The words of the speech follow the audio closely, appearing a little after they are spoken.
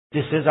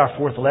This is our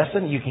fourth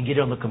lesson. You can get it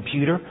on the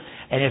computer.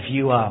 And if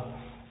you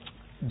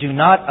do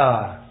not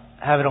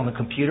have it on the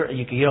computer,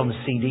 you can get it on the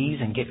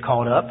CDs and get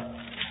caught up.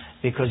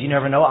 Because you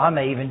never know, I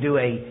may even do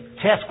a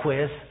test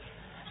quiz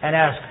and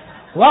ask,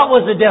 what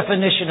was the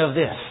definition of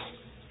this?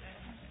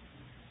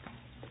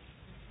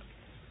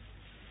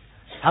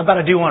 How about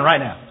I do one right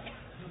now?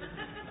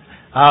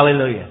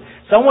 Hallelujah.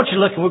 So I want you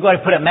to look, and we're going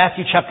to put up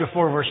Matthew chapter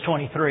 4, verse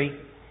 23.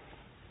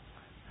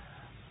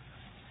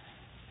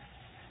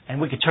 And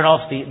we could turn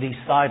off these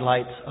side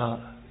lights,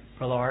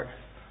 Brother Art.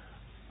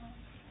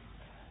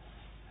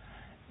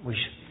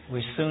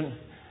 We soon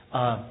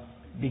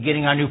be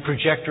getting our new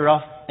projector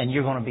off, and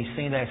you're going to be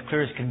seeing that as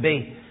clear as can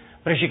be.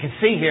 But as you can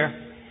see here,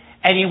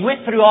 and he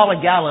went through all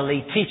of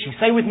Galilee teaching.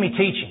 Say with me,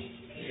 teaching.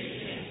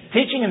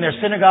 Teaching in their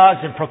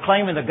synagogues and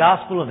proclaiming the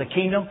gospel of the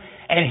kingdom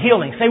and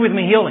healing. Say with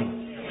me, healing.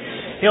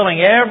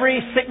 Healing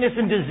every sickness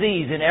and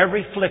disease and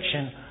every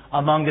affliction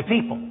among the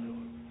people.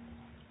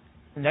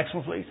 The next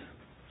one, please.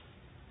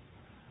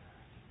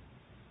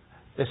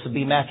 This will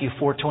be Matthew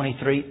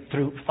 4:23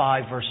 through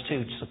 5, verse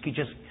 2. So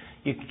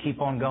you can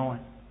keep on going.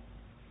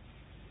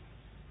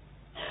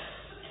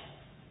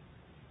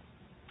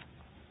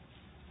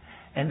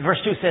 And verse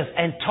 2 says,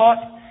 and taught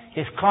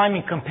his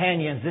climbing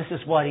companions, this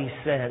is what he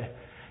said.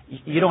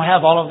 You don't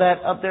have all of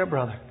that up there,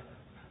 brother?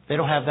 They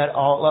don't have that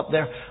all up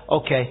there?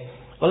 Okay.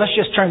 Well, let's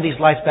just turn these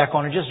lights back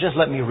on and just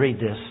let me read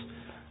this.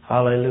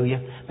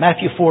 Hallelujah.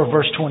 Matthew 4,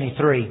 verse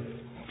 23.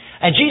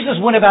 And Jesus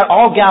went about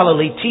all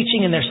Galilee,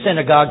 teaching in their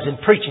synagogues and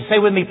preaching. Say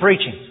with me,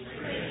 preaching.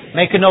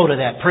 Make a note of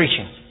that,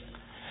 preaching.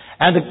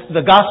 And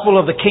the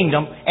gospel of the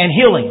kingdom and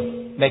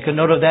healing. Make a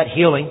note of that,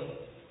 healing.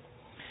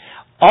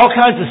 All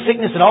kinds of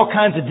sickness and all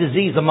kinds of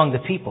disease among the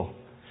people.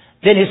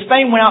 Then his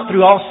fame went out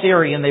through all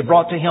Syria, and they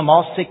brought to him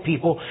all sick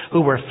people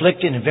who were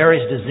afflicted in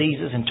various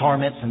diseases and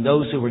torments, and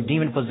those who were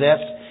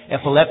demon-possessed,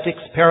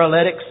 epileptics,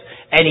 paralytics,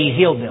 and he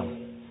healed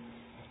them.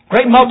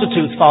 Great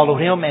multitudes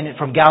followed him, and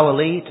from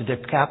Galilee to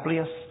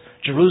Decapolis,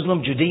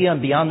 Jerusalem, Judea,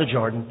 and beyond the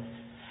Jordan.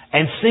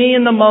 And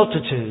seeing the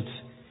multitudes,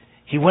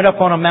 he went up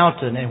on a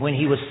mountain, and when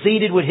he was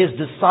seated with his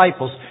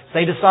disciples,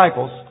 say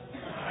disciples,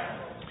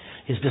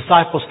 his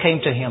disciples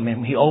came to him,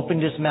 and he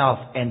opened his mouth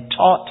and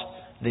taught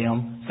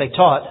them, say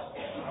taught,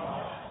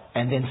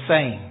 and then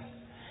saying.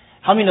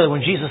 How many know that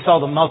when Jesus saw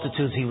the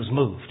multitudes, he was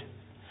moved?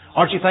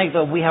 Aren't you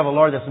thankful that we have a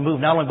Lord that's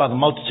moved not only by the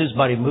multitudes,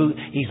 but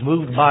he's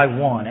moved by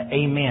one?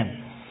 Amen.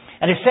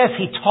 And it says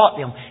he taught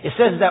them. It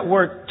says that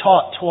word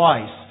taught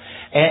twice.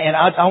 And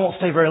I won't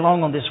stay very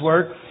long on this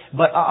word,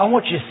 but I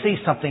want you to see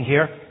something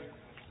here.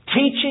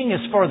 Teaching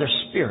is for the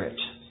spirit.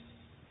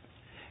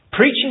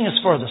 Preaching is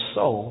for the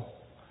soul.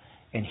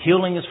 And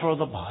healing is for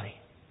the body.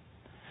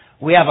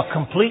 We have a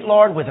complete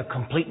Lord with a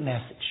complete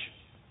message.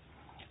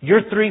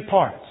 Your three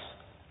parts.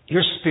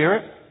 Your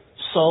spirit,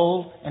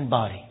 soul, and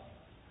body.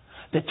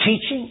 The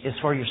teaching is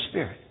for your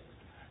spirit.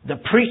 The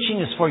preaching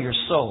is for your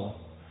soul.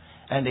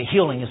 And the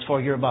healing is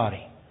for your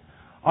body.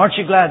 Aren't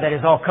you glad that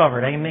is all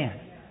covered? Amen.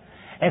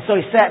 And so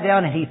he sat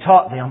down and he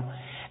taught them.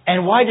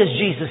 And why does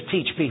Jesus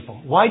teach people?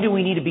 Why do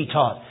we need to be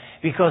taught?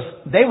 Because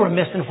they were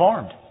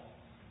misinformed.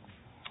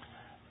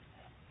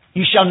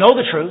 You shall know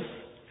the truth.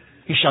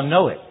 You shall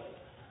know it.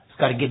 It's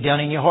got to get down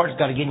in your heart. It's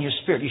got to get in your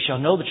spirit. You shall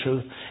know the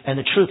truth. And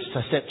the truth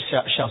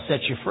shall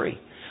set you free.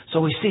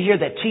 So we see here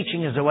that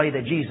teaching is the way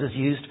that Jesus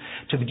used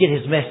to get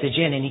his message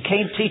in. And he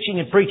came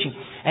teaching and preaching.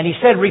 And he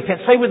said,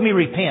 repent. Say with me,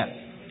 repent.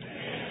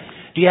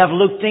 Do you have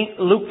Luke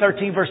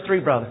 13, verse 3,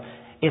 brother?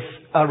 If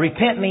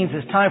repent means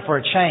it's time for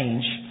a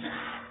change.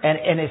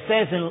 And it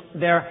says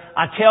in there,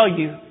 I tell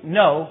you,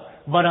 no,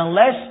 but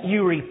unless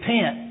you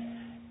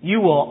repent, you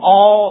will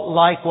all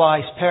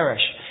likewise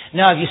perish.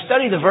 Now, if you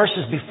study the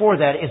verses before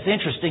that, it's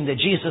interesting that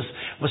Jesus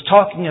was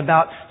talking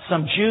about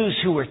some Jews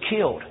who were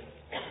killed.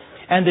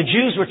 And the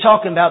Jews were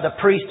talking about, the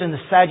priests and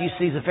the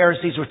Sadducees, the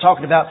Pharisees were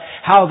talking about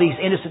how these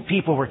innocent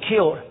people were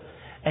killed.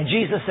 And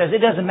Jesus says,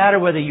 it doesn't matter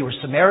whether you were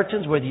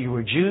Samaritans, whether you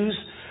were Jews,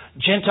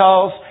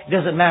 Gentiles, it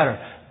doesn't matter.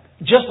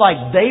 Just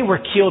like they were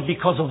killed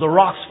because of the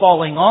rocks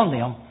falling on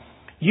them,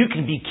 you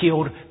can be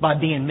killed by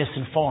being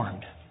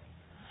misinformed.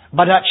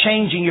 By not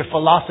changing your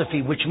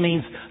philosophy, which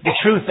means the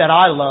truth that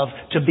I love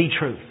to be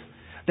truth.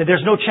 That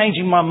there's no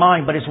changing my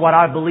mind, but it's what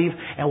I believe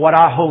and what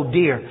I hold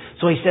dear.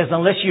 So he says,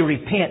 unless you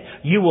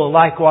repent, you will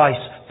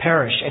likewise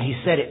perish. And he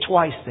said it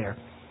twice there.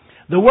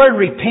 The word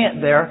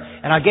repent there,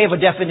 and I gave a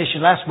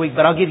definition last week,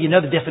 but I'll give you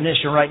another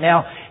definition right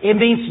now. It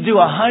means to do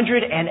a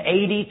 180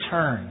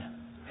 turn.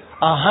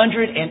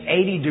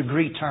 180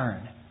 degree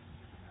turn.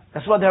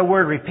 That's what that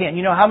word repent.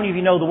 You know, how many of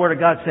you know the Word of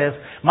God says,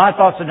 my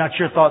thoughts are not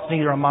your thoughts,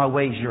 neither are my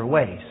ways your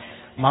ways.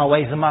 My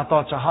ways and my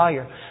thoughts are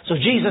higher. So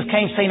Jesus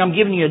came saying, I'm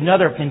giving you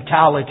another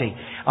mentality.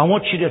 I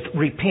want you to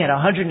repent.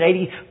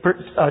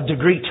 180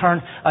 degree turn,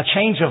 a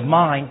change of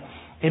mind.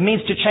 It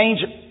means to change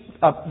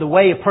the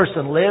way a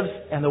person lives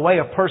and the way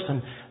a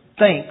person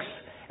thinks.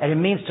 And it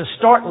means to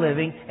start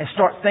living and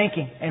start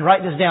thinking. And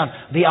write this down,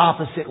 the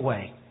opposite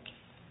way.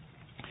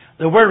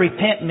 The word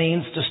repent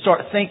means to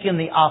start thinking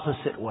the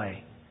opposite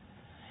way.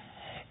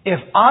 If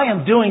I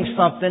am doing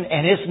something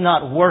and it's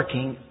not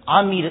working,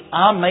 I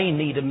may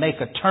need to make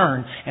a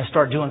turn and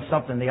start doing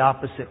something the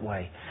opposite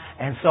way.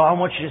 And so I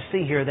want you to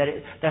see here that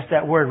that's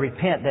that word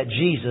repent that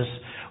Jesus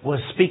was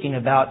speaking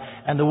about.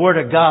 And the Word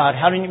of God,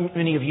 how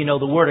many of you know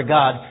the Word of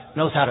God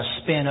knows how to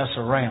spin us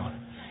around?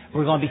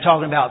 We're going to be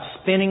talking about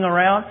spinning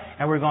around,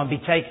 and we're going to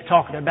be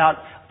talking about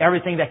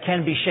everything that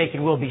can be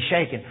shaken will be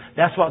shaken.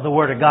 That's what the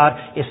Word of God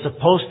is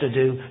supposed to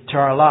do to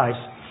our lives.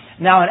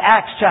 Now in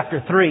Acts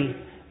chapter 3,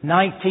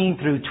 19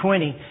 through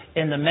 20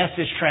 in the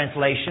Message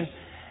translation,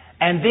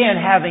 and then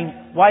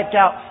having wiped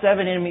out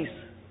 7 enemies,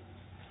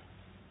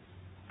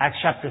 Acts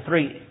chapter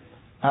 3,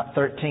 not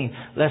 13.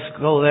 Let's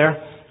go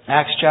there.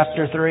 Acts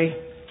chapter 3.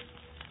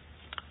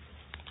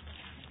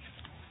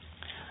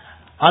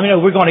 I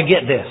mean, we're going to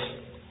get this.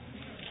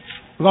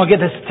 We're going to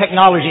get this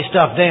technology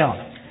stuff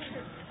down.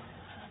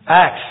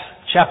 Acts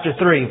chapter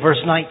 3, verse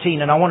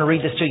 19. And I want to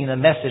read this to you in the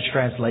Message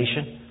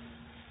translation.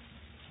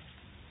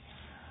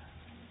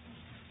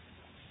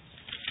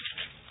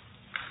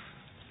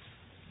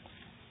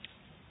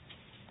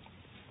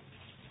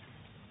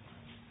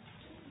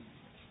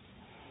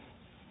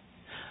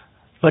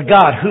 But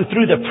God, who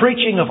through the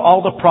preaching of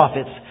all the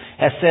prophets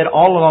has said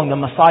all along the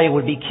Messiah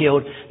would be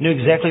killed, knew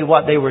exactly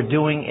what they were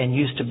doing and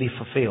used to be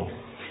fulfilled.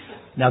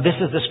 Now this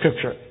is the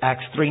scripture,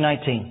 Acts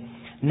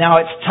 3:19. Now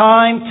it's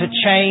time to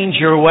change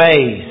your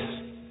ways.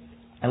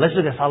 And listen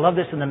to this. I love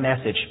this in the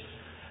Message.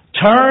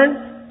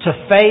 Turn to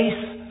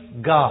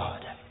face God.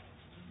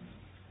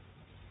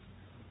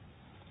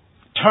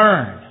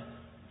 Turn.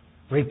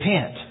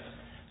 Repent.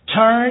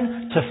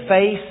 Turn to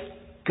face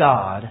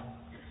God.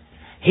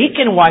 He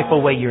can wipe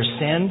away your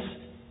sins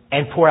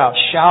and pour out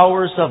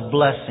showers of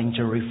blessing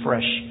to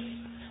refresh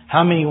you.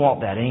 How many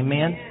want that?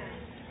 Amen?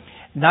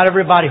 Not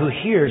everybody who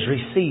hears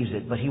receives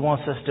it, but He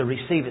wants us to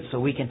receive it so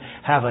we can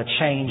have a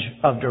change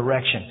of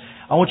direction.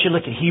 I want you to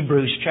look at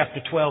Hebrews chapter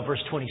 12,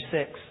 verse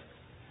 26.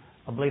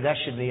 I believe that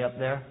should be up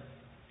there.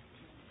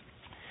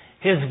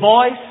 His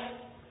voice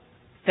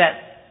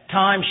that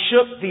time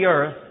shook the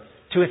earth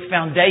to its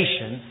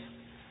foundations.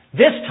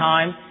 This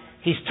time,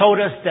 He's told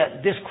us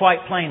that this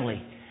quite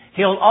plainly.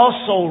 He'll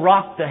also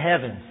rock the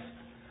heavens.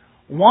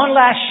 One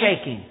last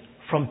shaking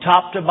from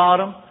top to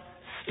bottom,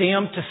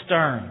 stem to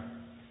stern.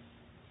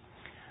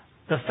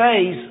 The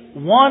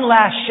phase, one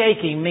last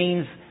shaking,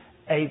 means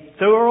a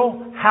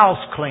thorough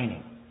house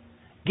cleaning.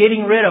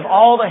 Getting rid of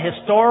all the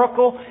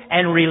historical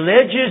and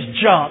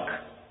religious junk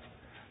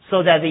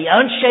so that the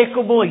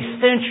unshakable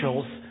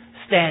essentials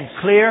stand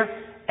clear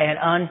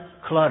and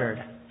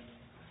uncluttered.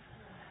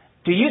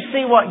 Do you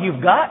see what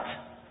you've got?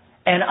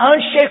 An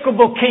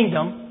unshakable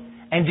kingdom.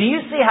 And do you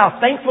see how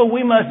thankful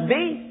we must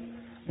be?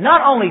 Not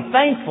only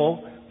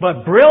thankful,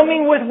 but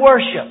brimming with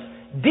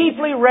worship,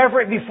 deeply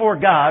reverent before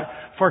God,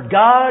 for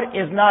God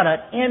is not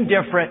an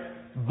indifferent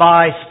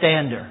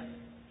bystander.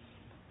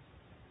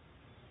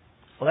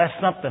 Well, that's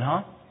something,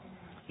 huh?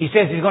 He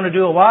says He's going to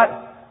do a what?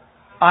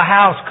 A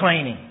house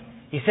cleaning.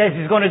 He says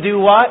He's going to do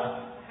what?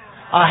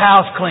 A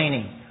house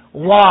cleaning.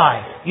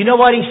 Why? You know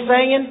what He's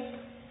saying?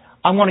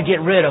 I'm going to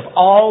get rid of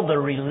all the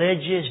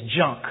religious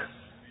junk.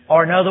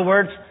 Or in other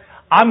words,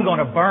 I'm going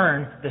to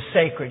burn the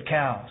sacred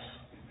cows.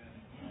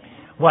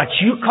 What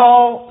you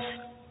call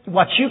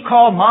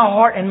my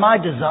heart and my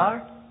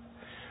desire,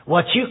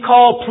 what you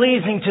call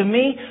pleasing to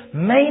me,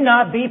 may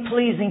not be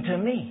pleasing to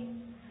me.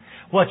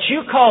 What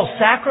you call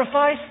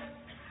sacrifice,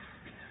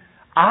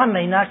 I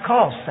may not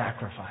call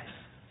sacrifice.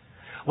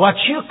 What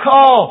you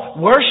call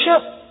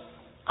worship,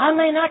 I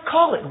may not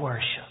call it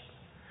worship.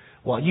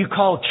 What you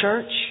call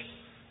church,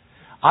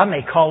 I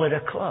may call it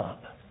a club.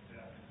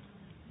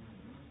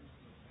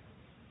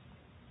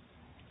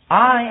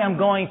 I am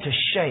going to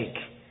shake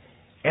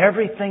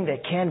everything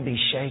that can be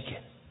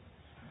shaken.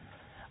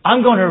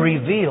 I'm going to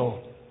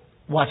reveal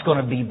what's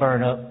going to be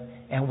burned up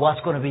and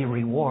what's going to be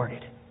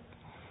rewarded.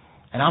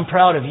 And I'm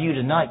proud of you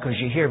tonight because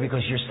you're here,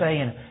 because you're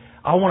saying,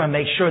 I want to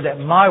make sure that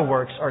my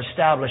works are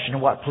established in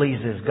what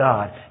pleases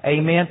God.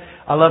 Amen.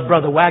 I love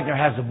Brother Wagner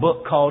has a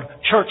book called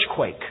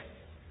Churchquake,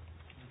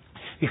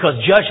 because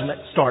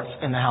judgment starts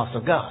in the house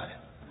of God.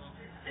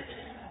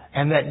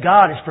 And that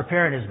God is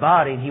preparing His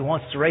body, and He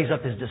wants to raise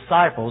up His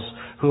disciples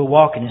who will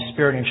walk in His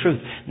Spirit and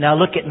truth. Now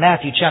look at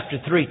Matthew chapter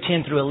 3,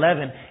 10 through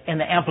 11 in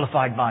the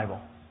Amplified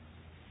Bible.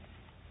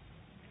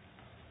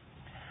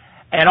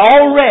 And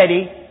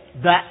already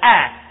the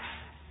axe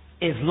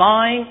is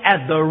lying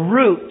at the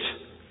root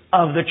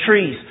of the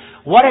trees.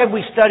 What have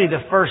we studied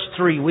the first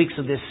 3 weeks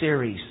of this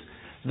series?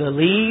 The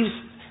leaves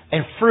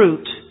and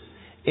fruit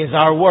is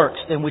our works.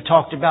 Then we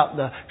talked about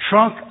the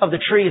trunk of the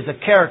tree is the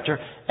character,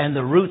 and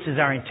the roots is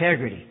our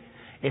integrity.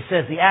 It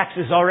says the axe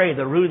is already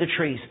the root of the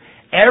trees.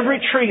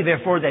 Every tree,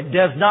 therefore, that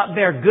does not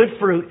bear good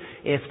fruit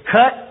is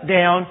cut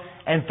down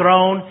and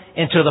thrown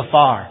into the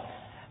fire.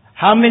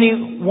 How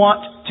many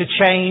want to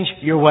change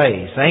your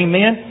ways?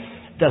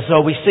 Amen? So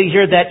we see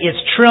here that it's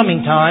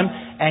trimming time,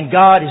 and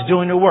God is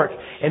doing the work.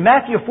 In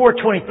Matthew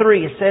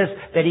 4:23, it says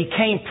that He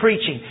came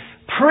preaching.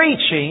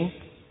 Preaching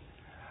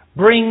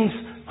brings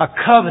a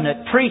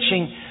covenant.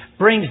 Preaching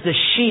brings the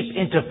sheep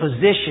into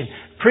position.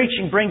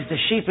 Preaching brings the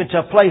sheep into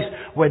a place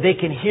where they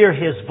can hear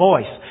His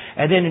voice.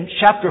 And then in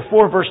chapter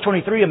 4, verse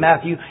 23 of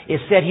Matthew, it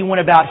said He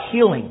went about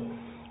healing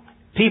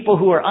people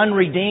who are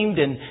unredeemed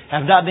and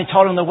have not been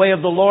taught in the way of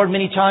the Lord.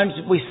 Many times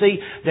we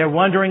see they're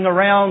wandering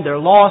around, they're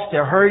lost,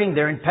 they're hurting,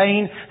 they're in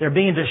pain, they're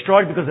being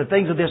destroyed because of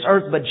things of this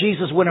earth. But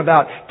Jesus went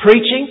about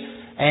preaching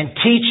and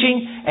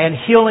teaching and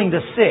healing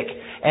the sick.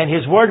 And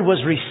His Word was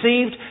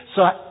received.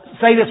 So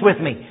say this with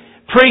me.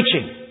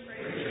 Preaching,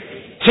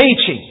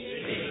 teaching,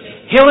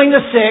 healing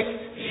the sick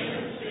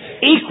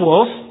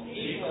equals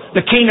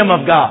the kingdom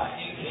of God.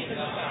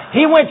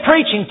 He went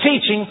preaching,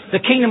 teaching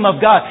the kingdom of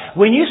God.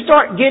 When you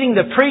start getting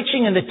the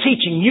preaching and the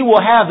teaching, you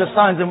will have the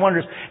signs and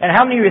wonders. And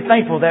how many of you are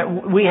thankful that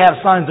we have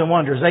signs and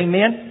wonders?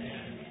 Amen?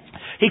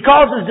 He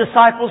calls His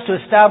disciples to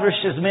establish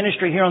His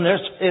ministry here on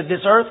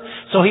this earth.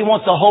 So He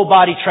wants a whole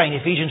body trained.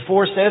 Ephesians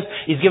 4 says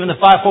He's given the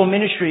fivefold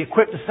ministry,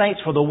 equip the saints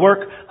for the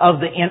work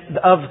of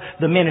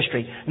the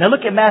ministry. Now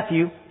look at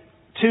Matthew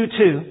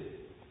 2:2.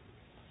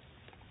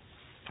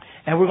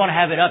 And we're going to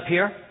have it up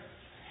here.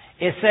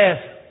 It says,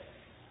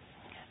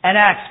 and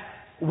asks,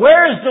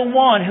 where is the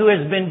one who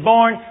has been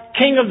born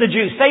King of the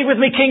Jews? Say with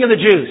me, King of the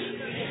Jews.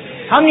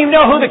 How many of you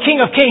know who the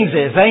King of Kings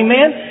is?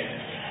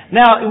 Amen?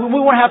 Now,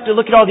 we won't have to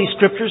look at all these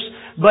scriptures,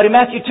 but in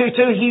Matthew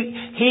 2:2,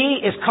 He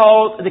is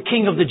called the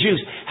King of the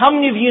Jews. How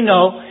many of you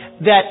know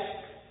that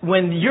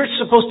when you're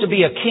supposed to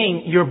be a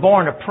king, you're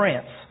born a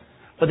prince?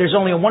 But there's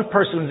only one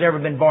person who's ever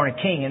been born a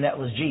king, and that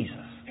was Jesus.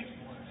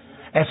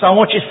 And so I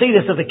want you to see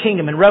this of the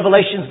kingdom. In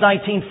Revelations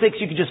 19:6,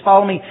 you can just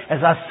follow me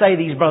as I say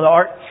these, Brother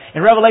Art.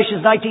 In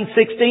Revelations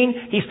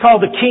 19:16, He's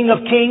called the King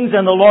of Kings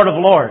and the Lord of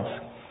Lords.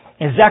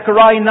 In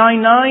Zechariah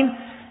 9:9,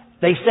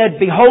 they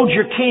said, behold,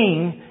 your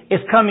King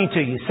is coming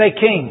to you. Say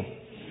King.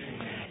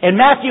 In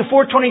Matthew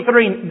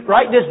 4:23,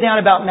 write this down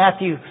about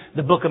Matthew,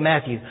 the book of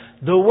Matthew.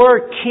 The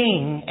word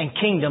king and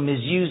kingdom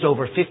is used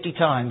over 50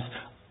 times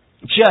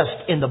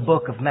just in the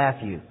book of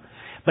Matthew.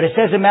 But it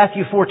says in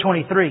Matthew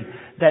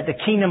 4:23 that the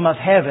kingdom of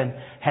heaven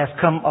has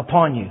come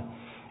upon you.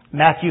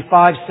 Matthew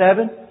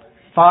 5:7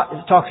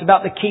 talks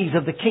about the keys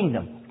of the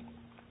kingdom.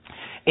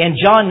 In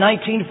John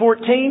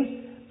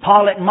 19:14,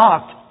 Pilate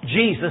mocked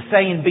Jesus,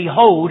 saying,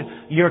 behold,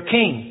 your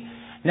king.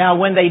 Now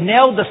when they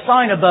nailed the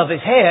sign above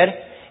His head,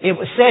 it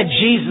said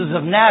Jesus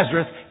of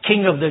Nazareth,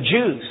 King of the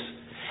Jews.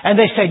 And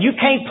they said, you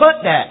can't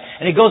put that.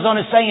 And it goes on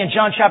to say in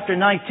John chapter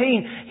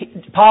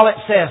 19, Pilate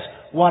says,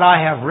 what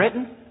I have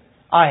written,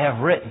 I have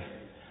written.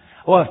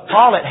 Well, if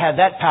Pilate had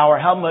that power,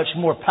 how much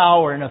more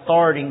power and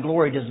authority and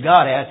glory does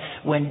God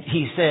have when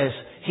He says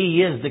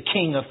He is the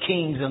King of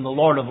Kings and the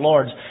Lord of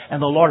Lords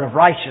and the Lord of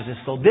righteousness?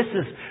 So this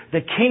is the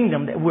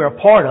kingdom that we're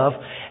a part of,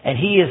 and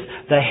He is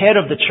the head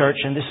of the church,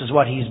 and this is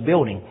what He's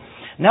building.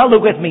 Now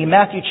look with me,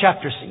 Matthew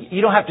chapter 6.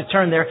 You don't have to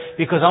turn there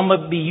because I'm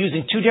going to be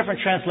using two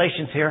different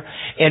translations here.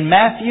 In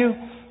Matthew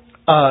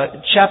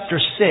chapter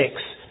 6,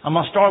 I'm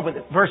going to start with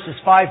verses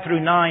 5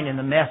 through 9 in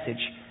the Message,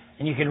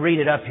 and you can read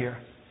it up here.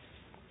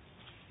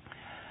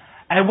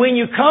 And when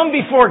you come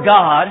before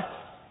God,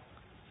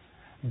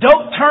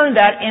 don't turn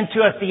that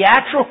into a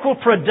theatrical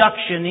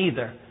production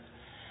either.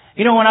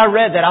 You know, when I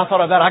read that, I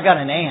thought about, I got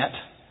an aunt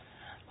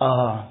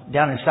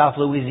down in South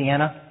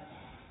Louisiana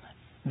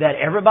that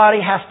everybody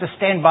has to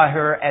stand by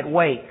her at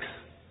wakes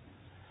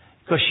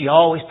because she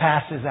always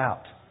passes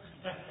out.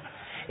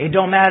 It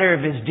don't matter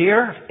if it's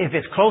dear, if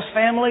it's close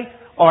family,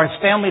 or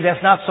it's family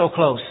that's not so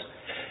close.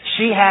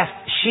 She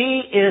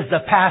is the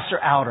passer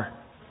outer.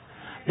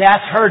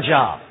 That's her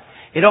job.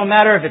 It don't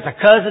matter if it's a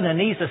cousin, a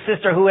niece, a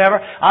sister,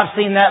 whoever. I've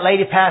seen that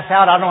lady pass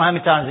out I don't know how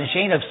many times. And she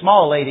ain't a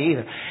small lady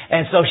either.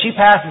 And so she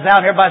passes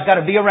out and everybody's got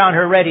to be around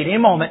her ready. At any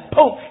moment,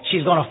 boom,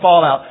 she's going to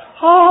fall out.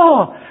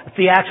 Oh, a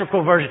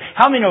theatrical version.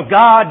 How many know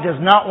God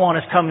does not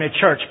want us coming to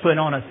church putting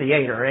on a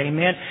theater?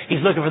 Amen. He's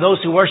looking for those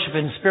who worship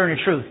in spirit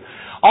and truth.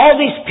 All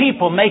these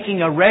people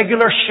making a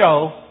regular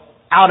show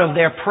out of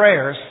their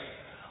prayers,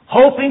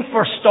 hoping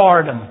for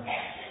stardom.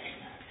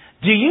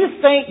 Do you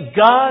think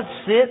God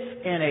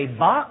sits in a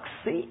box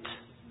seat?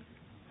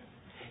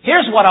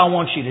 Here's what I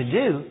want you to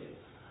do.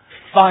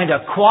 Find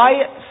a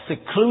quiet,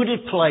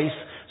 secluded place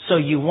so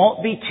you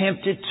won't be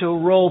tempted to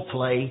role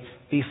play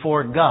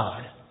before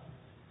God.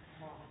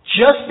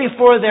 Just be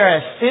there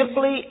as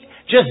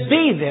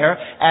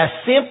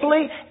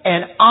simply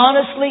and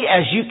honestly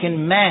as you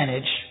can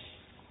manage.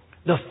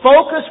 The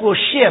focus will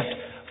shift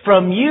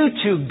from you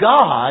to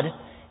God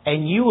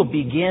and you will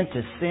begin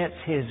to sense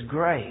His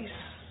grace.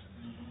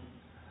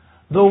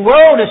 The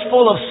world is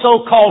full of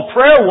so-called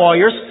prayer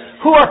warriors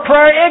who are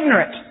prayer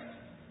ignorant.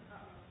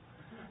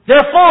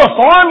 They're full of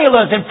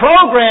formulas and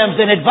programs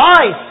and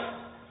advice,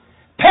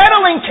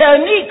 peddling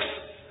techniques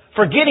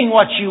for getting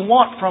what you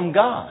want from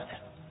God.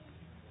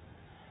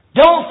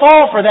 Don't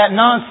fall for that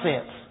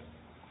nonsense.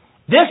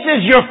 This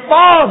is your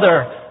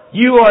Father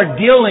you are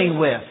dealing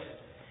with,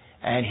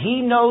 and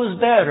He knows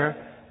better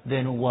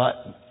than what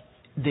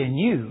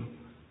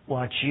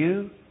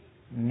you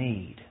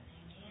need.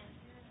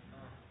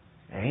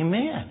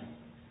 Amen.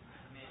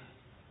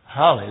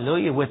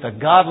 Hallelujah. With a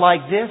God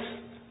like this,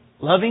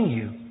 loving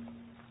you,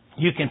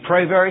 you can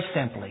pray very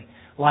simply,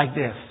 like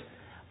this.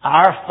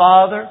 Our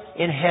Father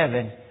in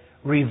heaven,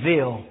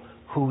 reveal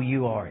who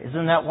you are.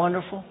 Isn't that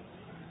wonderful?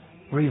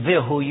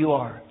 Reveal who you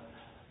are.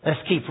 Let's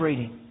keep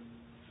reading.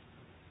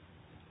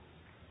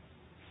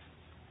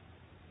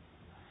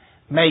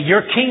 May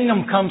your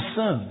kingdom come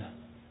soon,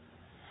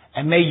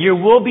 and may your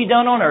will be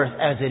done on earth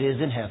as it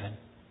is in heaven.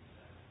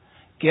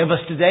 Give us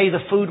today the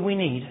food we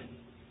need.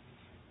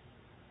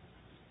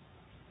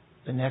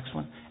 The next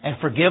one. And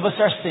forgive us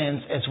our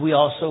sins as we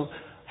also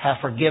have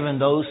forgiven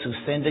those who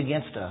sinned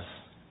against us.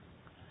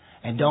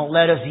 And don't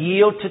let us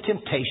yield to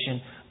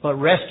temptation, but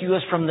rescue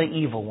us from the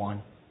evil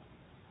one.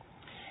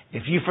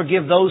 If you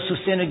forgive those who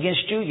sin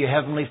against you, your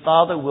heavenly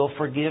Father will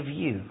forgive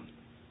you.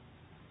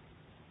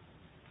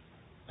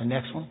 The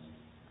next one.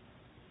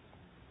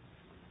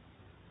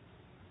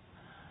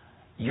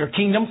 Your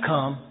kingdom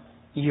come,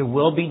 your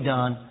will be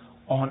done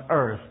on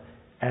earth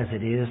as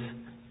it is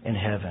in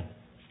heaven.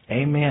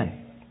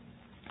 Amen.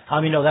 How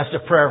many know that's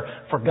the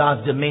prayer for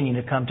God's dominion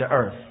to come to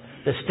earth?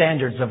 The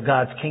standards of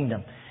God's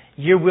kingdom.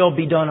 Your will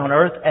be done on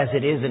earth as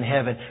it is in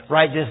heaven.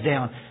 Write this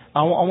down.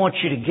 I want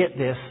you to get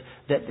this,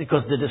 that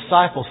because the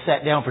disciples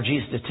sat down for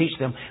Jesus to teach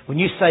them. When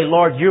you say,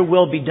 Lord, your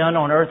will be done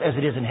on earth as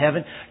it is in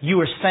heaven, you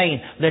are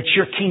saying, let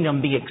your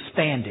kingdom be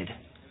expanded.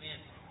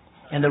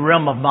 In the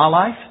realm of my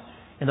life,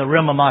 in the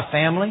realm of my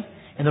family,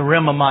 in the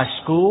realm of my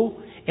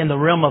school, in the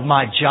realm of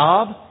my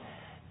job,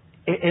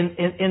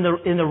 in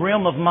the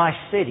realm of my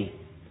city.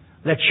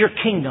 Let your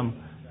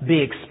kingdom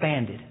be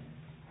expanded.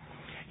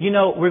 You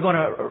know, we're going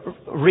to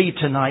read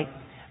tonight,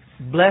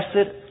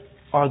 blessed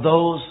are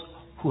those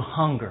who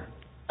hunger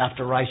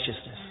after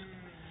righteousness.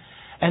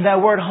 And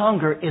that word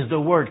hunger is the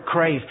word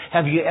crave.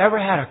 Have you ever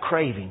had a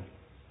craving?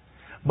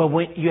 But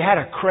when you had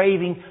a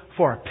craving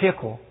for a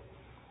pickle,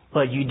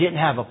 but you didn't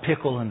have a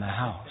pickle in the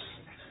house.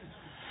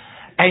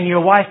 And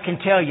your wife can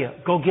tell you,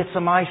 go get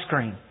some ice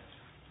cream.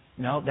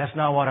 No, that's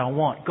not what I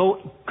want.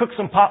 Go cook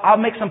I'll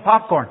make some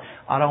popcorn.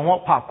 I don't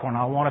want popcorn.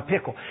 I want a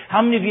pickle.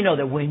 How many of you know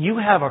that when you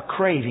have a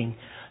craving,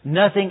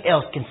 nothing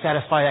else can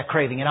satisfy that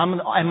craving? And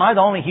am I the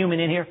only human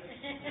in here?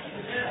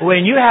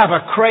 When you have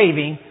a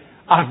craving,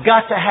 I've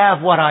got to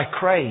have what I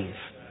crave.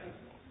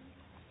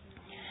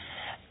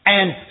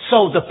 And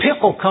so the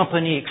pickle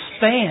company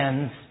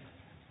expands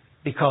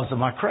because of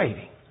my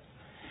craving.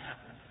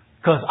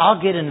 Because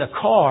I'll get in the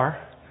car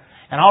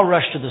and I'll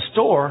rush to the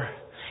store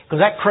because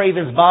that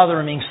craving's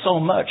bothering me so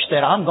much that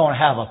I'm going to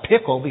have a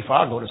pickle before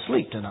I go to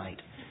sleep tonight.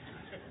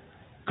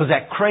 Because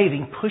that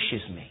craving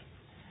pushes me.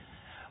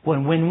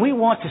 When we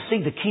want to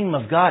see the kingdom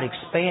of God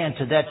expand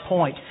to that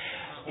point,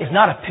 it's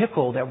not a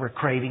pickle that we're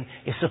craving.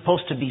 It's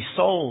supposed to be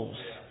souls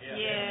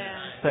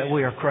that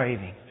we are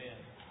craving.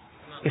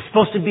 It's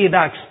supposed to be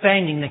about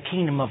expanding the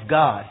kingdom of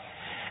God.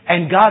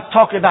 And God's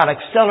talking about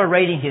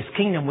accelerating His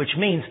kingdom, which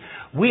means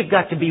we've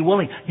got to be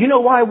willing. You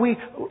know why we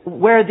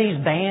wear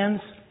these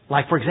bands?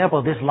 Like, for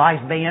example, this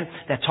life band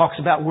that talks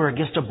about we're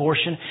against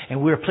abortion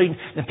and we're pleading.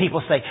 And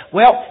people say,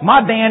 well,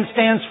 my band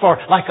stands for,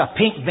 like a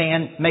pink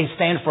band may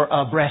stand for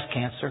breast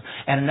cancer.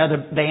 And another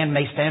band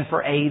may stand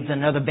for AIDS.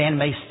 Another band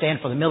may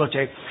stand for the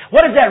military.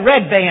 What is that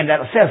red band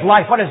that says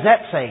life? What does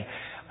that say?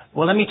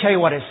 Well, let me tell you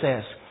what it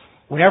says.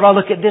 Whenever I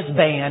look at this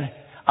band,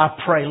 I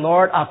pray,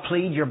 Lord, I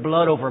plead your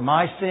blood over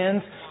my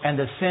sins and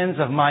the sins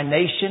of my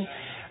nation.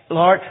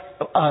 Lord,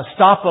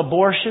 stop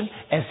abortion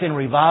and send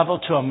revival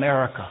to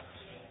America.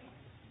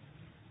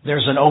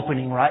 There's an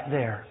opening right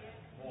there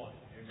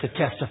to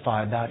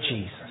testify about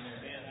Jesus.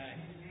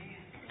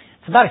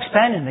 It's about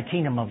expanding the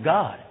kingdom of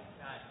God.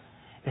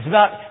 It's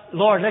about,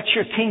 Lord, let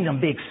your kingdom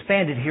be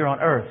expanded here on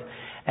earth.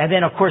 And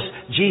then, of course,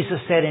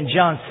 Jesus said in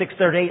John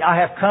 6:38,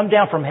 I have come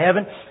down from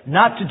heaven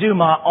not to do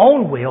my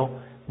own will,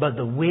 but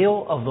the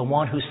will of the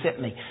one who sent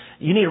me.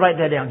 You need to write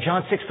that down.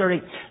 John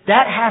 6:38.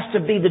 That has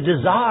to be the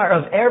desire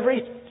of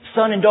every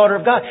son and daughter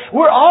of God.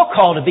 We're all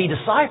called to be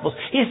disciples.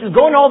 He says,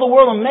 go into all the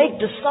world and make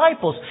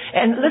disciples.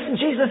 And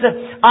listen, Jesus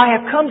said, I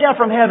have come down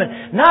from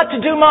heaven not to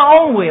do my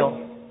own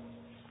will,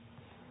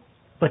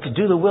 but to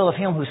do the will of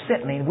Him who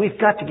sent me. And we've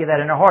got to get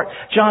that in our heart.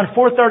 John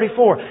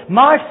 4:34.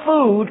 My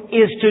food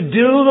is to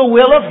do the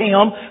will of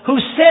Him who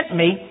sent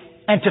me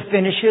and to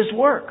finish His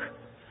work.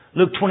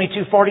 Luke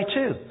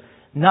 22:42.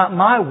 Not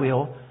my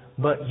will,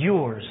 but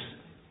yours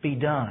be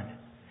done.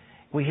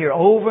 We hear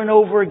over and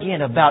over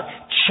again about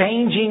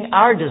changing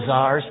our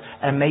desires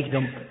and making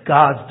them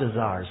God's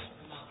desires.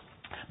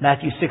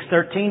 Matthew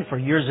 6:13, for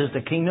yours is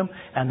the kingdom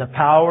and the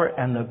power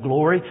and the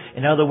glory.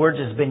 In other words,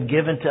 it's been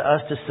given to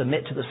us to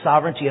submit to the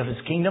sovereignty of His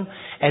kingdom.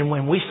 And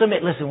when we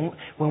submit, listen,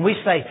 when we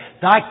say,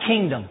 thy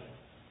kingdom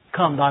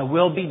come, thy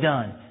will be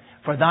done.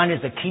 For thine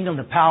is the kingdom,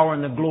 the power,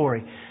 and the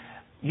glory.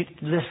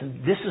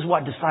 Listen, this is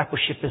what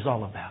discipleship is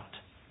all about.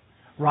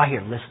 Right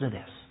here, listen to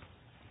this.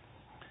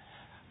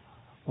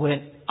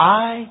 When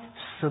I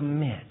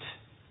submit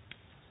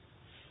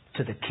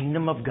to the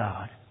kingdom of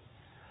God,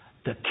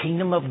 the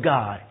kingdom of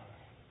God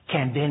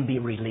can then be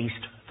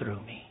released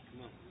through me.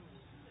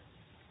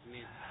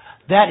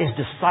 That is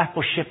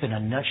discipleship in a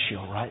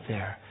nutshell right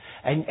there.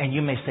 And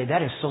you may say,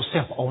 that is so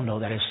simple. Oh no,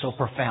 that is so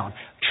profound.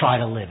 Try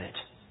to live it.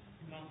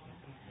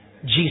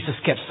 Jesus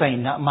kept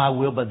saying, not my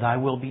will, but thy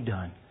will be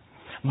done.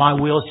 My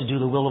will is to do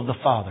the will of the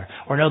Father.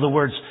 Or in other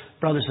words,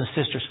 brothers and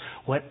sisters,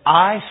 when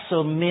I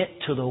submit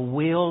to the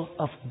will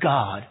of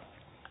God,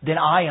 then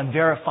I am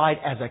verified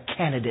as a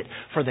candidate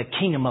for the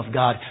kingdom of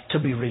God to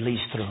be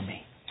released through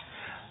me.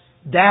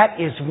 That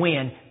is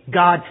when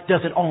God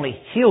doesn't only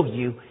heal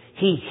you,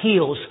 He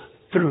heals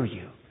through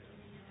you.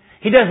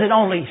 He doesn't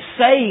only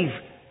save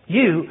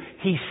you,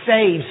 He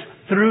saves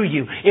through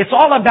you. It's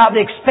all about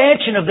the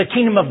expansion of the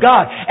kingdom of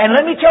God. And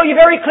let me tell you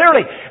very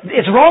clearly,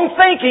 it's wrong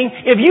thinking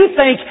if you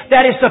think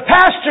that it's the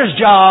pastor's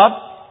job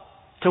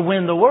to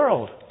win the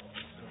world.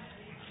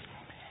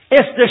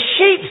 It's the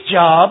sheep's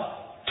job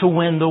to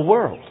win the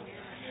world.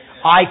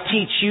 I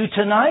teach you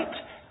tonight.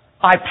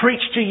 I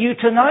preach to you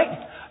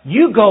tonight.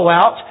 You go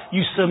out,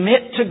 you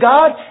submit to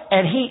God,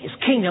 and His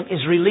kingdom is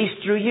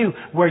released through you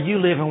where you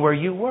live and where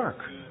you work.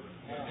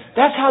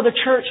 That's how the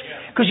church...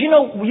 Because you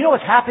know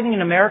what's happening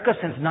in America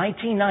since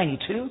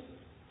 1992?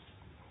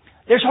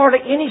 There's hardly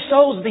any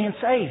souls being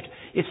saved.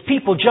 It's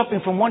people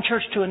jumping from one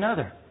church to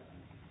another.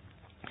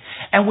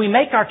 And we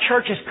make our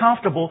churches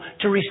comfortable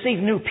to receive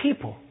new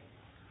people,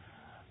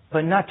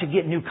 but not to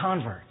get new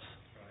converts.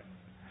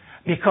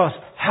 Because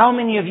how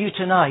many of you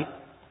tonight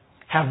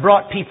have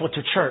brought people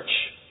to church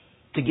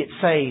to get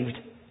saved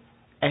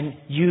and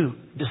you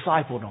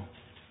discipled them?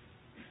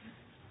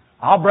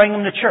 I'll bring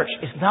them to church.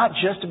 It's not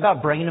just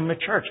about bringing them to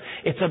church.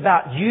 It's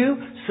about you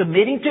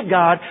submitting to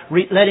God,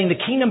 letting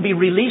the kingdom be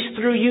released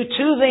through you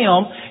to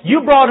them. You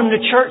brought them to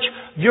church.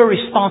 You're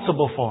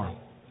responsible for them.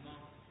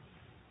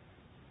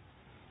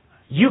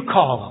 You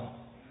call them.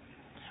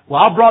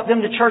 Well, I brought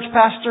them to church,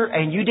 Pastor,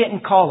 and you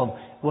didn't call them.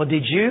 Well,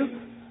 did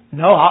you?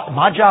 No,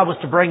 my job was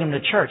to bring them to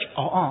church.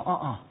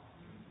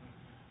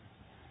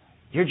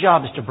 Your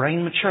job is to bring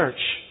them to church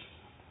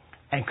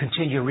and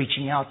continue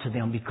reaching out to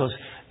them, because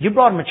you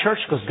brought them to church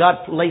because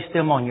God placed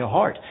them on your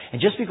heart. And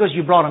just because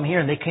you brought them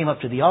here and they came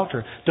up to the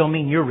altar don't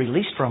mean you're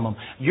released from them.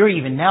 You're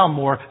even now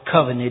more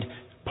covenanted,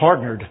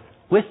 partnered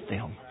with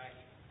them.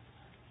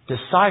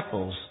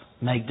 Disciples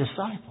make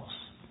disciples.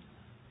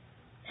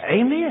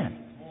 Amen.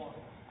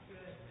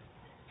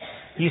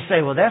 You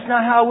say, well, that's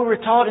not how we were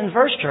taught in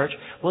First Church.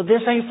 Well,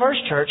 this ain't First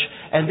Church,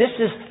 and this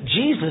is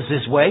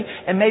Jesus' way,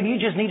 and maybe you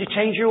just need to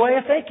change your way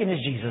of thinking, as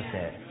Jesus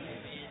said.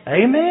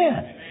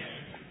 Amen.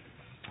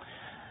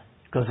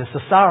 Because it's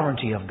the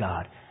sovereignty of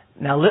God.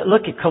 Now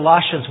look at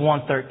Colossians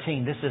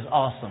 1:13. This is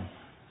awesome.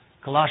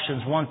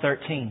 Colossians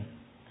 1:13.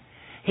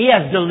 He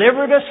has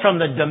delivered us from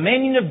the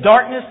dominion of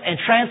darkness and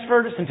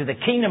transferred us into the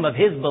kingdom of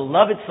His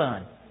beloved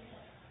Son.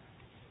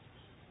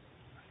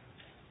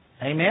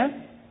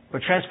 Amen? We're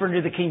transferred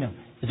into the kingdom.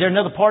 Is there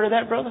another part of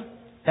that, brother?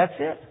 That's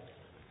it.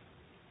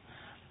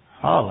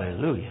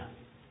 Hallelujah.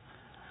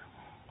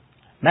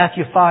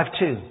 Matthew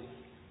 5:2.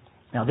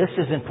 Now this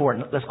is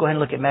important. Let's go ahead and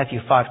look at Matthew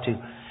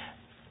 5:2.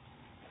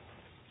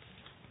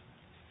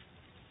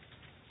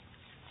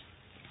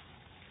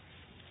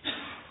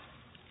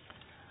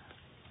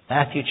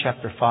 Matthew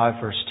chapter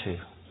 5, verse 2.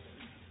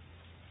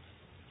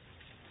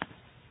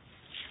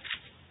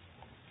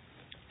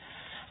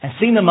 And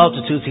seeing the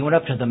multitudes, He went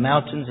up to the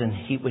mountains, and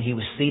when He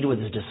was seated with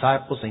His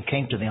disciples and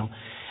came to them,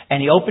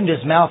 and He opened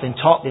His mouth and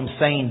taught them,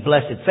 saying,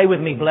 Blessed. Say with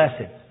me,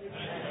 blessed.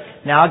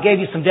 Now, I gave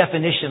you some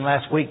definition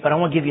last week, but I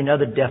want to give you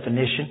another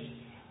definition.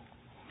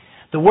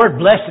 The word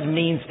blessed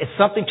means it's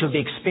something to be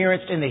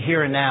experienced in the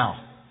here and now.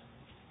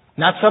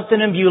 Not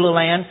something in Beulah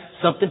land,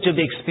 something to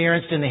be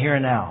experienced in the here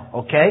and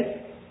now. Okay?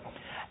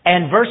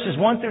 And verses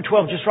 1 through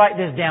 12, just write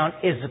this down,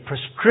 is a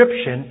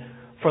prescription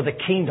for the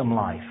kingdom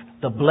life,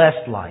 the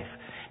blessed life.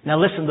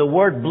 Now listen, the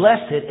word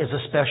blessed is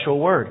a special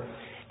word.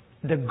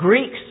 The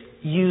Greeks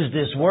used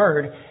this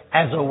word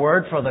as a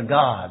word for the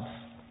gods.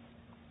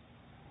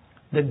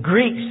 The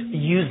Greeks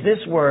used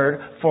this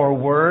word for a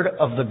word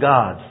of the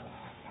gods.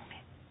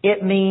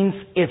 It means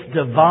it's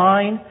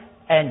divine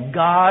and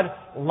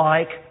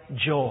God-like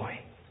joy.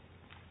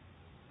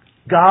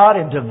 God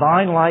and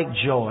divine-like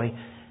joy.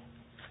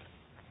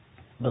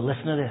 But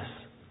listen to this.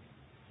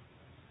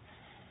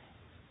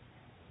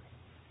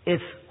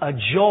 It's a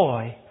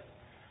joy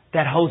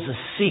that holds a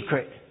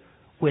secret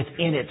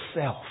within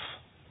itself.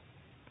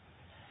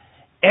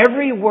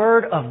 Every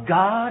word of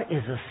God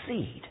is a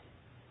seed.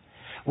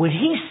 When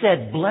He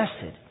said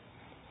blessed,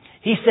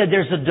 He said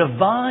there's a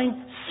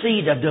divine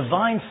seed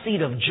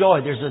of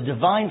joy. There's a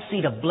divine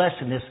seed of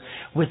blessedness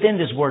within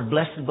this word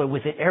blessed, but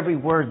within every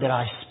word that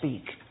I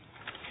speak.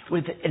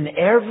 Within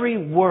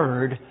every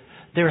word,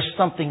 there's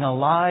something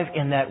alive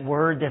in that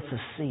word that's a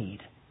seed.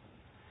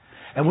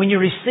 And when you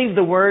receive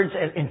the words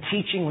in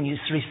teaching, when you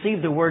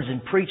receive the words in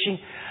preaching,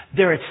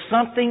 there is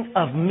something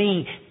of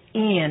me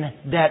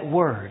in that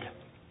word.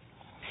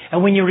 And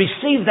when you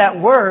receive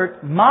that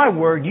word, my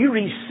word, you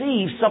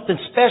receive something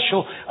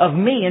special of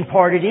me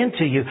imparted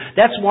into you.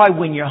 That's why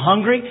when you're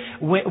hungry,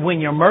 when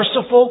you're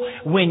merciful,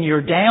 when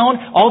you're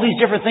down, all these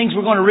different things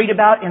we're going to read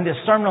about in this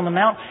Sermon on the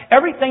Mount,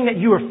 everything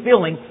that you are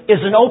feeling is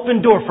an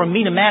open door for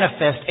me to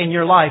manifest in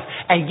your life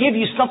and give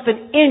you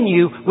something in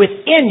you,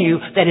 within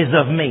you, that is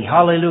of me.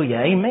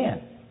 Hallelujah.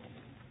 Amen.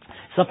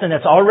 Something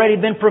that's already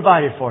been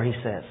provided for, he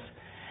says.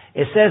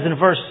 It says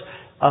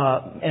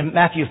in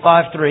Matthew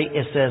 5:3,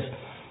 it says,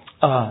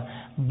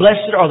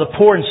 blessed are the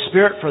poor in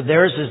spirit, for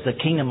theirs is the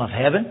kingdom of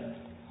heaven.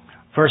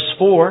 Verse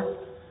 4,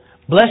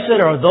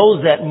 blessed are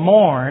those that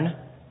mourn.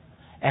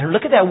 And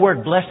look at that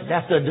word, blessed.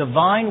 That's the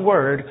divine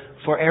word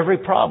for every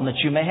problem that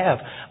you may have.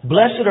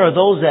 Blessed are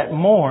those that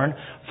mourn,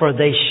 for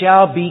they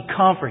shall be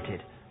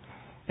comforted.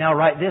 Now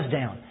write this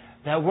down.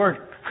 That word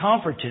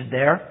comforted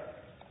there,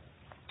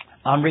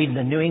 I'm reading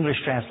the New English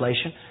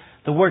translation.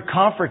 The word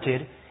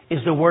comforted is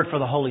the word for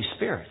the Holy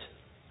Spirit.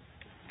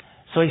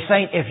 So he's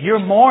saying, if you're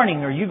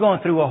mourning or you're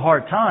going through a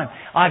hard time,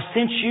 I've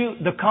sent you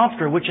the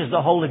Comforter, which is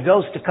the Holy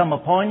Ghost, to come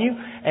upon you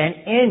and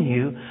in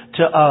you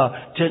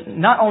to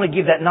not only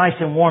give that nice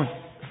and warm,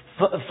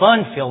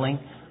 fun feeling,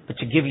 but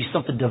to give you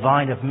something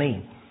divine of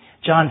me.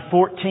 John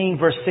 14,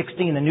 verse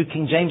 16, the New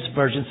King James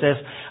Version says,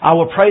 I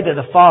will pray to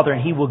the Father,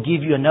 and He will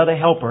give you another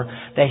helper,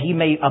 that He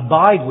may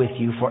abide with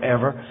you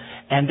forever.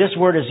 And this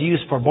word is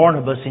used for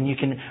Barnabas, and you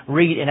can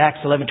read in Acts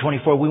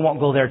 11:24. We won't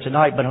go there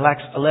tonight, but in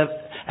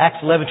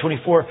Acts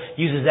 11:24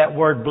 uses that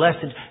word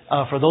blessed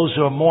for those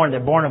who are mourned,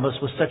 that Barnabas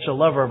was such a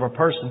lover of a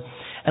person.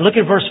 And look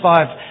at verse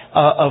 5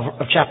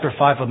 of chapter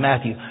 5 of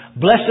Matthew.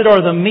 Blessed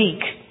are the meek,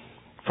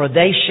 for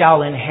they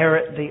shall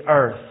inherit the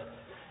earth.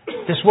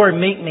 This word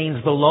meek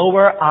means the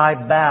lower I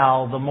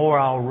bow, the more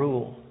I'll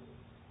rule.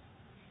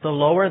 The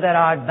lower that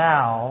I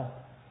bow,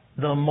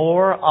 the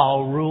more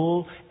I'll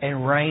rule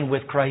and reign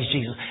with Christ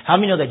Jesus. How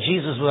many know that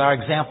Jesus was our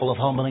example of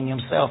humbling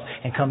Himself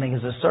and coming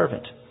as a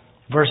servant?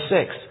 Verse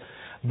 6.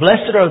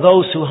 Blessed are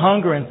those who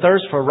hunger and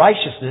thirst for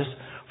righteousness,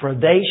 for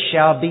they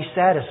shall be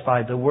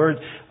satisfied. The word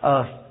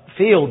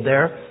filled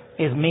there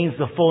means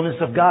the fullness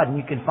of God. And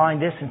you can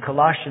find this in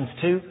Colossians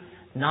 2,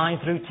 9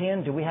 through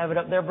 10. Do we have it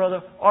up there,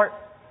 Brother Art?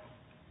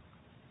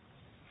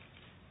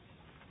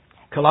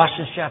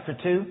 Colossians chapter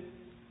 2,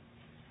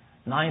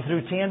 9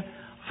 through 10.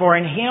 For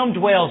in Him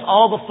dwells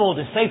all the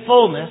fullness, say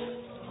fullness,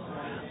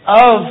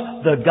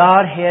 of the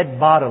Godhead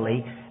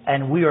bodily,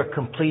 and we are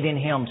complete in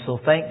Him. So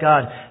thank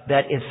God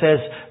that it says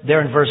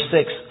there in verse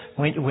 6,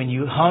 when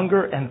you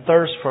hunger and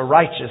thirst for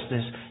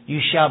righteousness, you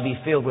shall be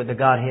filled with the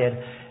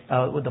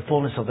Godhead, with the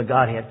fullness of the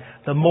Godhead.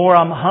 The more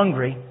I'm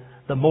hungry,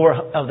 the more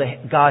of the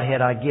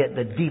Godhead I get,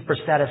 the deeper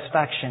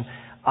satisfaction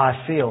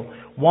I feel.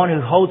 One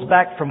who holds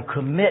back from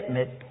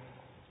commitment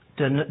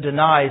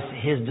denies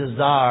his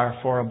desire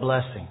for a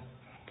blessing.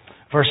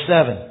 Verse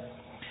 7.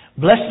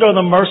 Blessed are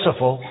the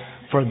merciful,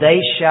 for they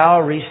shall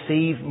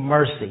receive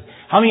mercy.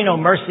 How many know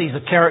mercy is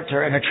a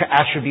character and an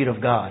attribute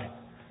of God?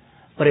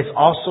 But it's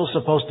also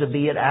supposed to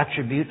be an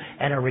attribute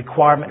and a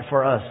requirement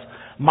for us.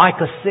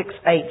 Micah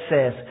 6:8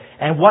 says,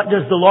 and what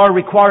does the Lord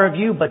require of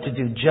you but to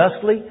do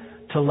justly,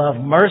 to love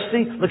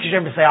mercy? Look at your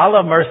neighbor and say, I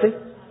love mercy.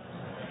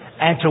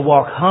 And to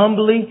walk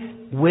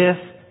humbly with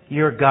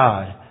your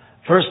God.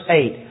 Verse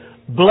 8.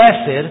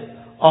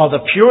 Blessed are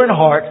the pure in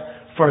heart,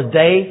 for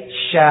they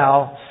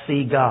shall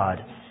see God.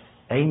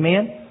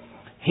 Amen.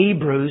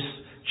 Hebrews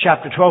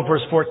chapter 12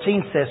 verse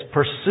 14 says,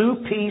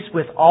 pursue peace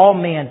with all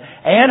men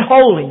and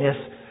holiness,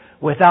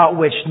 without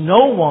which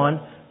no one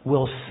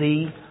will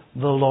see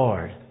the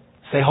Lord.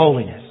 Say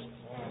holiness.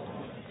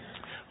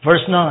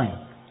 Verse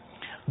 9.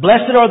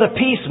 Blessed are the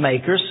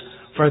peacemakers,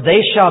 for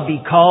they shall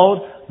be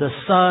called the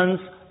sons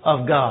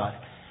of God.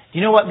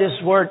 You know what this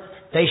word,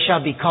 they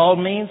shall be called,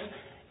 means?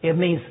 It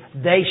means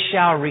they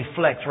shall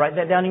reflect. Write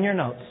that down in your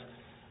notes.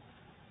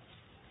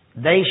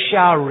 They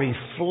shall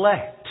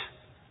reflect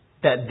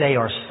that they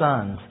are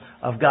sons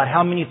of God.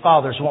 How many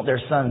fathers want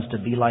their sons to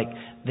be like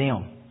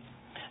them?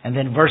 And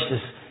then verses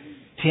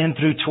 10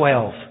 through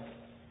 12.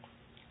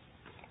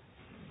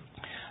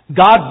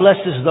 God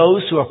blesses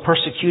those who are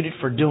persecuted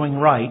for doing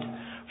right,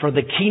 for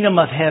the kingdom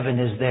of heaven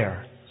is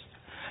theirs.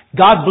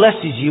 God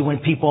blesses you when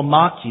people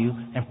mock you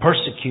and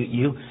persecute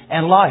you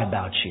and lie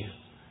about you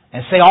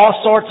and say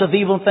all sorts of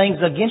evil things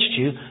against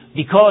you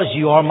because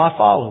you are my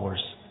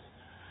followers.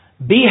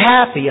 Be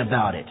happy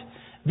about it.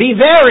 Be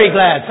very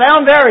glad.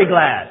 Sound very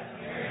glad.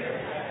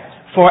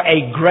 For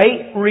a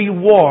great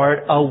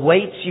reward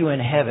awaits you in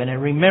heaven.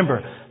 And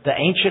remember, the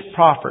ancient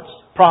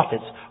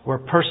prophets were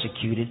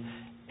persecuted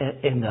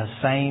in the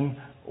same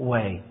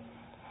way.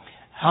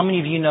 How many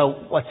of you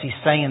know what's he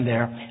saying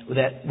there?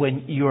 That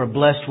when you are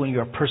blessed, when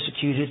you are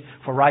persecuted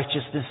for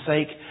righteousness'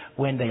 sake,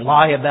 when they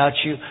lie about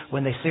you,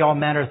 when they say all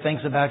manner of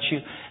things about you.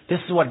 This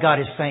is what God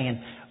is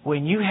saying.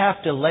 When you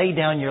have to lay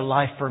down your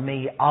life for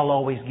me, I'll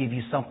always give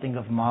you something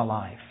of my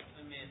life.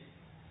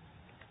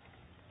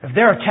 If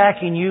they're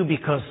attacking you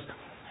because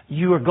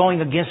you are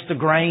going against the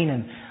grain,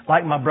 and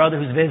like my brother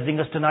who's visiting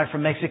us tonight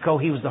from Mexico,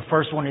 he was the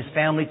first one in his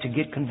family to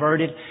get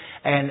converted,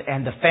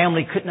 and the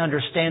family couldn't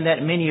understand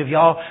that. Many of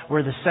y'all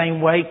were the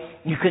same way.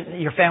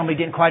 Your family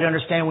didn't quite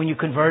understand when you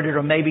converted,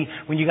 or maybe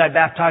when you got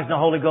baptized in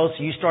the Holy Ghost,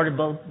 you started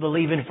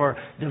believing for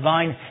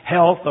divine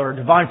health or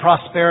divine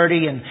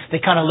prosperity, and they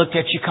kind of looked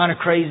at you kind of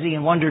crazy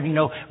and wondered,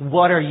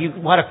 what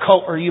a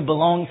cult are you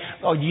belong,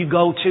 or you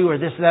go to, or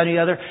this, that, and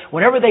the other.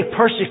 Whenever they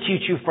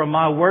persecute you for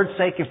my word's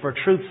sake and for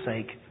truth's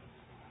sake,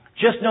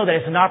 Just know that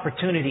it's an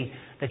opportunity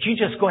that you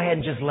just go ahead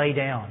and just lay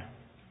down.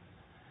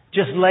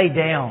 Just lay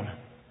down.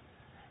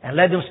 And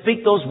let them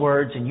speak those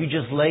words, and you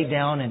just lay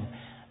down and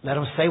let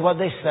them say what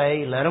they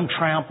say. Let them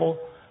trample.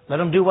 Let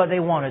them do what they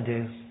want to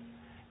do.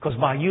 Because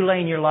by you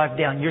laying your life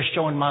down, you're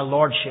showing my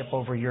lordship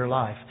over your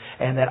life.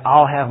 And that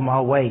I'll have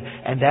my way.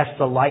 And that's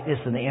the likeness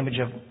and the image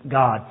of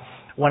God.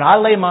 When I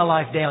lay my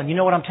life down, you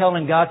know what I'm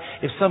telling God?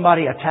 If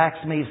somebody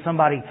attacks me, if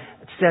somebody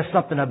says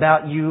something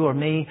about you or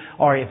me,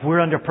 or if we're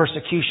under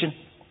persecution,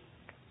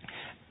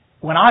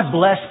 when I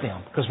bless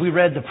them, because we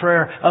read the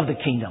prayer of the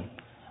kingdom,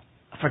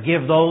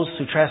 forgive those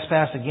who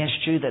trespass against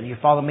you, that your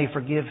Father may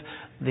forgive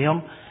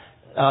them,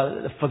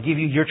 forgive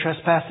you your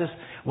trespasses.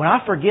 When I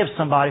forgive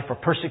somebody for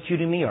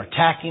persecuting me or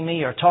attacking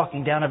me or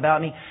talking down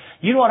about me,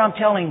 you know what I'm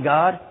telling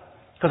God?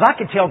 Because I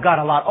can tell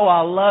God a lot, oh,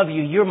 I love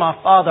you, you're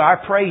my Father, I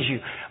praise you.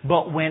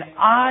 But when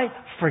I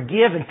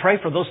forgive and pray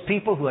for those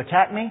people who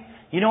attack me,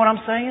 you know what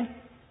I'm saying?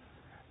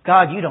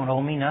 God, you don't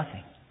owe me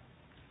nothing.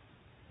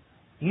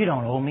 You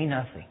don't owe me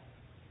nothing.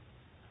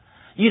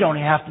 You don't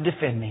even have to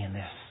defend me in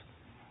this.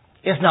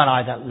 It's not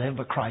I that live,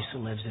 but Christ who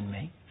lives in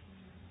me.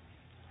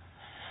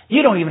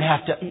 You don't even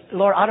have to,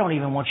 Lord, I don't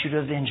even want you to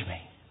avenge me.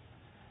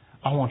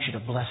 I want you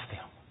to bless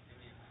them.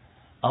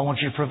 I want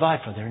you to provide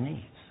for their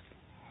needs.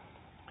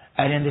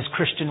 And in this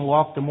Christian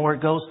walk, the more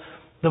it goes,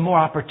 the more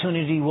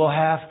opportunity we'll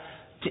have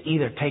to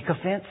either take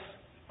offense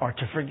or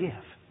to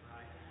forgive.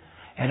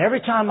 And every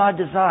time I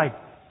decide,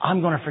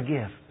 I'm going to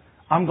forgive,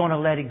 I'm going to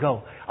let it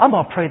go, I'm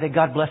going to pray that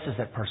God blesses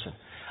that person.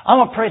 I'm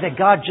going to pray that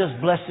God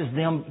just blesses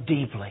them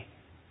deeply.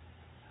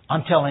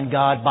 I'm telling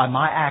God by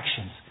my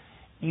actions,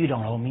 you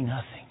don't owe me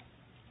nothing.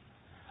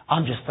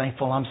 I'm just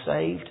thankful I'm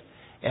saved,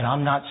 and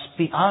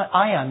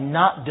I am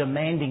not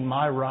demanding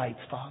my rights,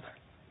 Father.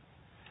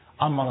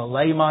 I'm going to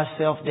lay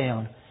myself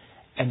down,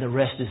 and the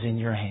rest is in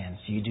your hands.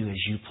 You do as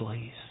you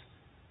please.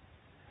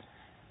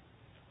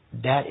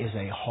 That is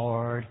a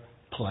hard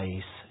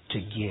place to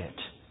get,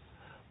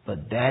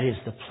 but that is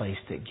the place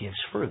that gives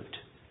fruit.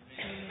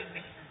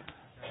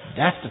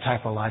 That's the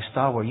type of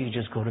lifestyle where you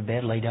just go to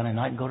bed, lay down at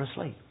night, and go to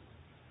sleep.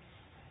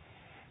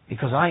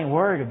 Because I ain't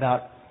worried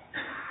about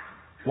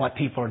what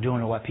people are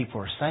doing or what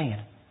people are saying.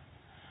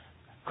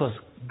 Because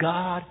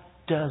God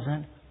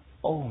doesn't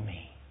owe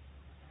me.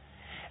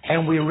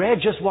 And we read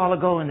just a while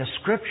ago in the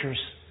Scriptures,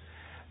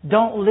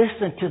 don't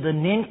listen to the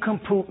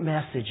nincompoop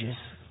messages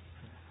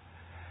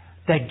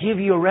that give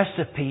you a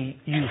recipe,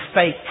 you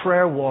fake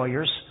prayer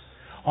warriors,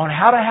 on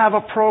how to have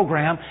a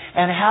program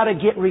and how to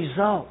get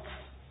results.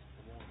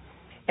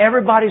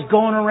 Everybody's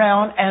going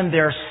around and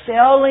they're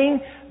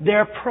selling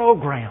their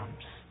programs.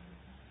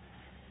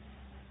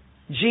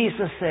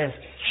 Jesus says,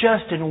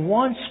 just in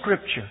one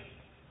scripture,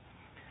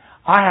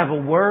 I have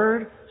a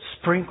word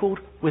sprinkled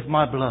with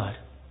my blood.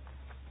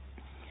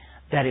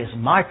 That is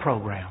my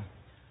program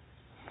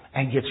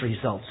and gets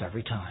results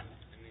every time.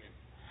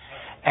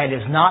 And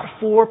it's not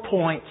 4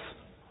 points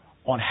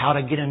on how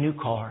to get a new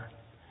car.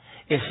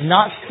 It's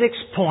not 6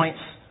 points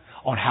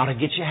on how to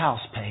get your house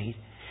paid.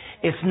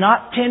 It's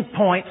not 10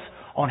 points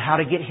on how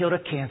to get healed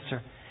of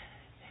cancer.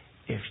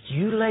 If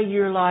you lay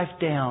your life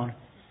down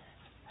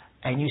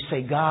and you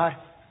say, God,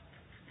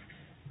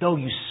 though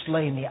you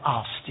slay me,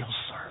 I'll still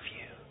serve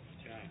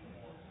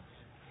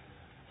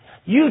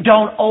you. You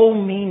don't owe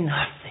me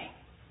nothing.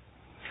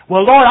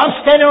 Well, Lord,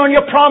 I'm standing on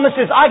your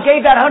promises. I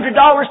gave that $100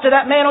 to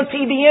that man on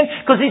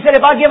TBN because he said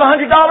if I give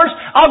 $100,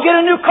 I'll get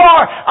a new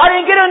car. I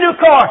didn't get a new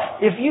car.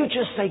 If you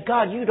just say,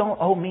 God, you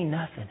don't owe me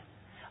nothing.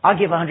 I'll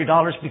give $100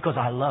 because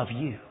I love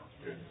you.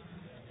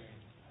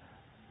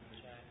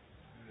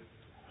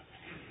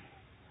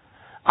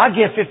 I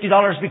give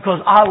 $50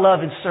 because I love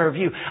and serve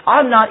you.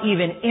 I'm not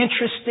even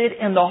interested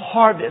in the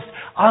harvest.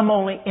 I'm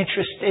only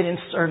interested in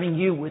serving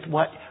you with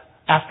what,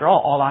 after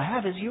all I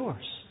have is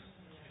yours.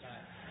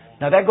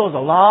 Now that goes a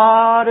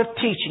lot of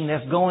teaching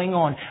that's going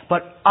on,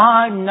 but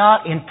I'm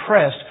not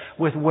impressed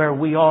with where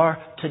we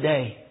are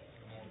today.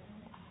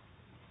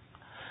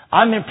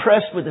 I'm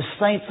impressed with the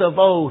saints of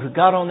old who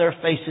got on their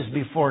faces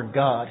before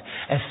God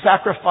and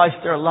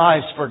sacrificed their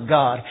lives for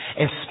God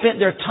and spent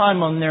their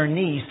time on their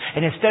knees.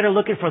 And instead of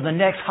looking for the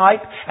next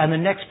hype and the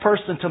next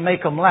person to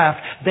make them laugh,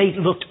 they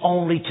looked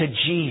only to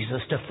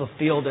Jesus to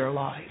fulfill their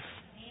life.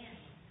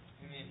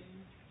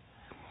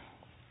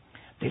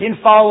 They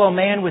didn't follow a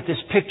man with this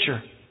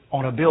picture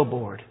on a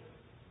billboard.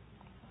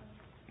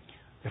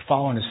 They're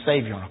following a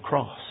Savior on a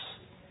cross.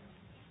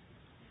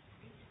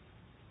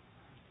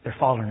 They're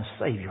following a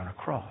Savior on a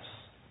cross.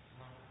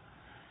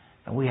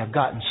 And we have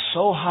gotten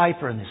so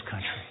hyper in this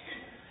country.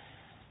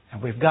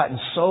 And we've gotten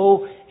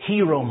so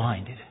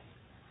hero-minded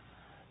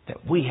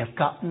that we have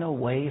gotten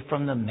away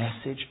from the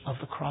message of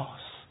the cross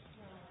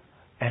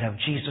and of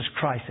Jesus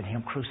Christ and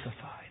Him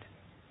crucified.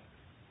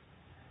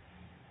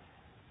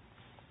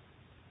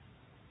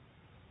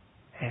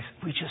 As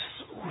we just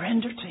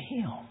surrender to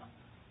Him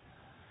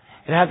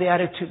and have the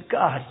attitude,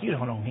 God, you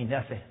don't owe me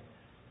nothing.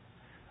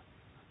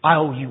 I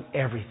owe you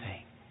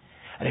everything.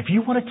 And if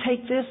you want to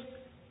take this,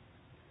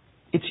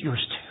 it's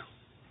yours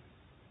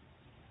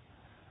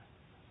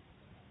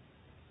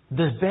too.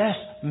 The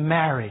best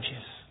marriages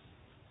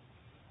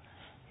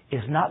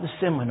is not the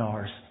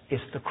seminars,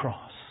 it's the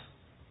cross.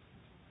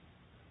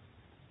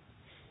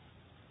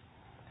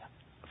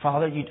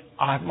 Father,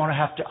 I'm going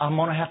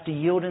to have to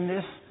yield in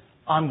this.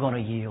 I'm going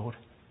to yield,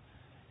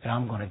 and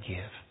I'm going to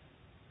give.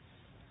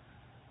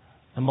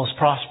 The most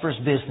prosperous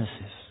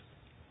businesses,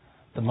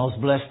 the most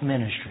blessed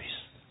ministries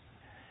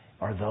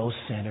are those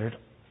centered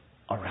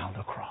around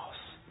the cross.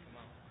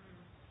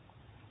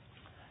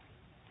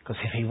 Because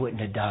if He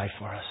wouldn't have died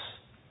for us,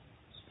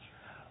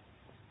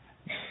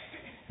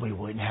 we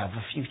wouldn't have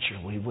a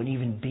future. We wouldn't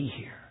even be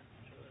here.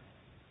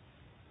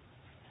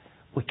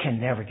 We can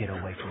never get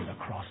away from the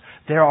cross.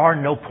 There are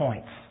no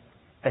points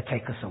that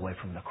take us away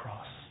from the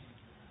cross.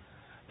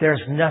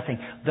 There's nothing.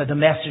 The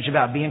message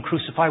about being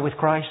crucified with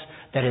Christ,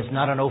 that is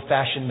not an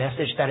old-fashioned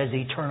message. That is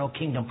the eternal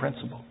kingdom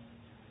principle.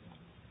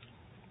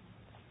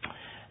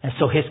 And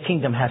so His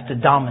kingdom has to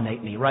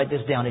dominate me. Write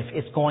this down. If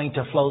it's going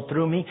to flow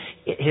through me,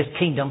 His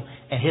kingdom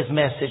and His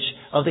message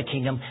of the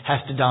kingdom has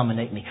to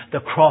dominate me. The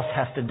cross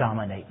has to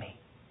dominate me.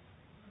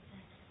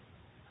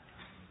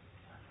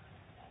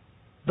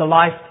 The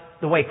life,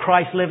 the way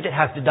Christ lived it,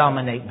 has to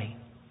dominate me.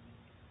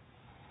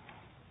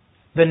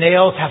 The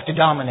nails have to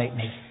dominate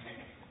me.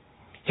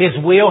 His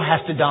will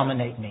has to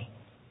dominate me.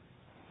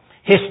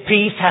 His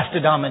peace has to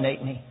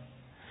dominate me.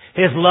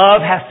 His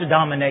love has to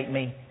dominate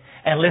me.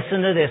 And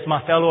listen to this,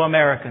 my fellow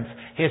Americans.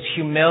 His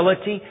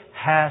humility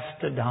has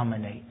to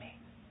dominate me.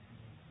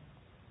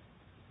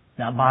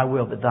 Not my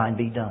will, but thine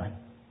be done.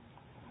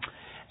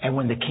 And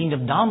when the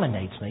kingdom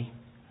dominates me,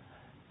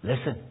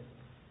 listen,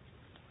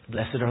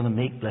 blessed are the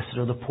meek, blessed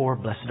are the poor,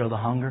 blessed are the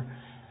hunger.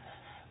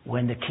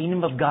 When the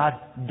kingdom of God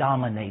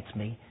dominates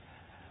me,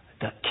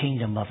 the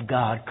kingdom of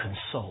God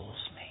consoles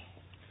me.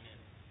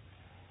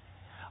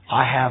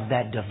 I have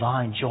that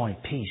divine joy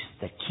and peace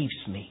that keeps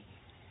me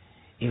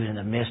even in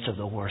the midst of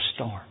the worst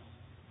storm.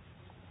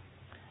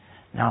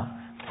 Now,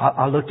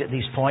 I looked at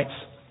these points,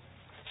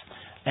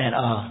 and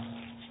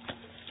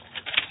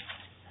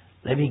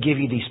let me give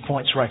you these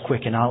points right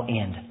quick, and I'll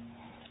end.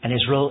 And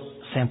it's real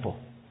simple.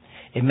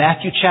 In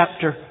Matthew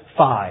chapter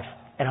 5,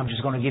 and I'm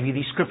just going to give you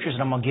these scriptures,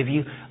 and I'm going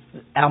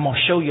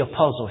to show you a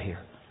puzzle here.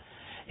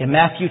 In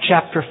Matthew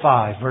chapter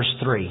 5, verse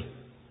 3,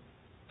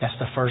 that's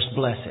the first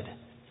blessed.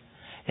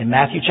 In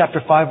Matthew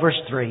chapter 5, verse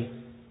 3,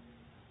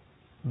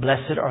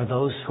 blessed are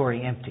those who are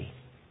empty.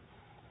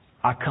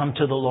 I come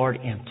to the Lord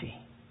empty.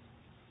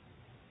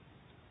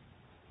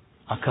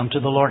 I come to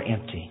the Lord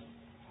empty.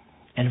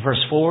 In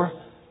verse 4,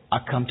 I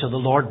come to the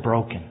Lord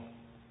broken.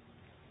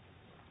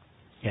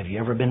 Have you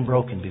ever been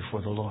broken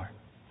before the Lord?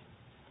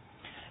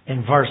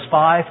 In verse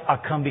 5, I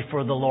come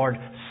before the Lord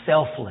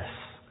selfless.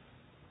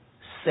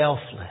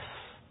 Selfless.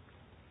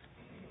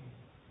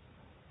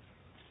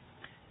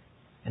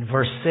 In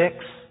verse 6,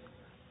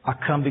 I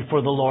come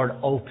before the Lord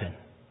open.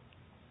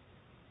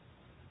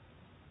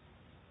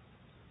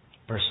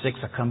 Verse 6,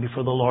 I come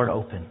before the Lord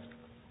open.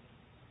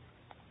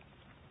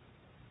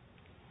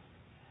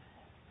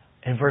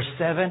 In verse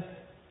 7,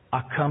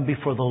 I come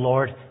before the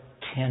Lord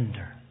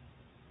tender.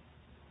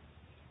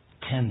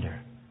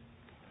 Tender.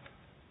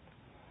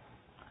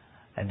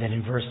 And then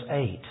in verse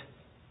 8,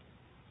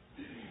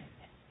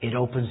 it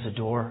opens the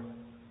door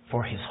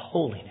for His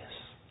holiness.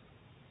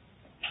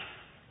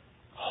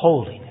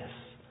 Holiness.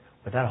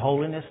 Without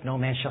holiness, no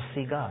man shall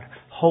see God.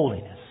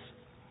 Holiness.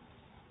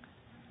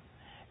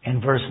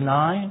 In verse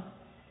 9,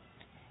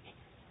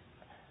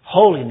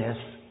 holiness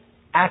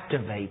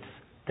activates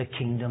the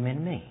kingdom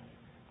in me.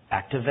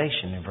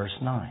 Activation in verse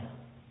 9.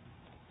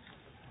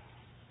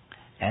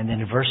 And then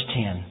in verse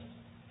 10,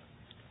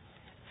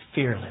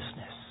 fearlessness.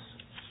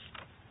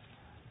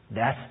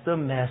 That's the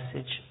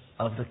message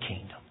of the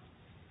kingdom.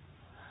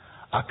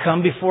 I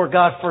come before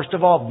God, first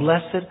of all,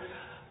 blessed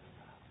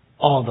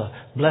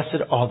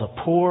are the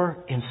poor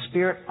in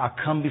spirit. I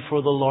come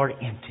before the Lord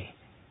empty.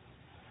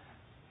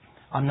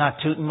 I'm not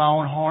tooting my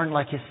own horn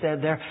like you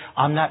said there.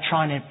 I'm not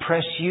trying to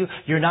impress you.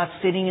 You're not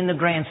sitting in the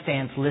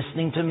grandstands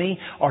listening to me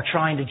or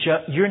trying to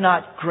you're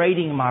not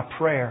grading my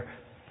prayer.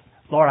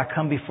 Lord, I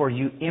come before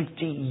you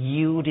empty,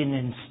 yielding,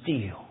 and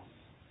still.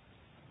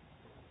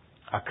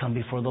 I come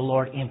before the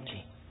Lord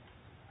empty.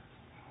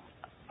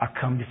 I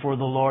come before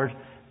the Lord.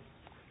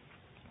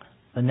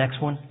 The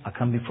next one, I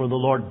come before the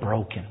Lord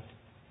broken.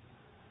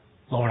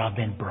 Lord, I've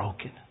been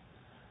broken.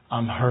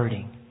 I'm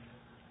hurting.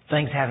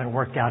 Things haven't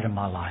worked out in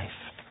my life.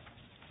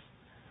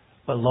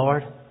 But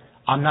Lord,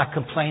 I'm not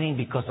complaining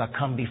because I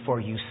come before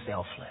you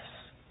selfless.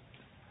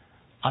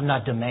 I'm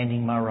not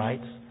demanding my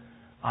rights.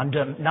 I'm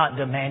not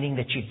demanding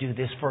that you do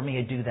this for me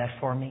or do that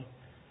for me.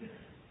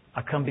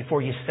 I come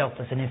before you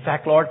selfless. And in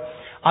fact, Lord,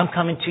 I'm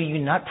coming to you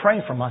not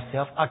praying for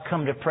myself. I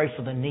come to pray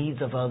for the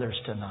needs of others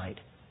tonight.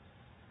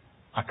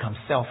 I come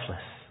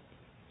selfless.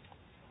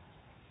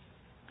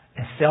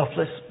 And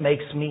selfless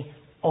makes me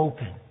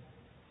open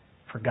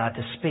for God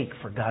to speak,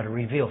 for God to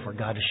reveal, for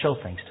God to show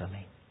things to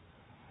me.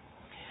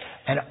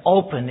 And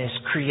openness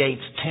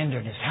creates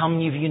tenderness. How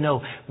many of you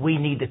know we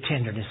need the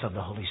tenderness of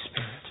the Holy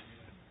Spirit?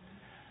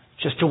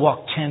 Just to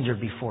walk tender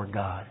before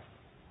God.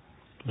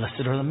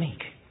 Blessed are the meek.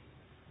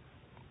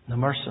 the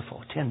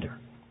merciful, tender.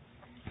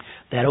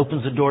 That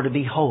opens the door to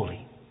be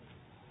holy.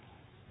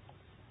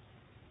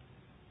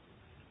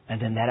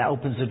 And then that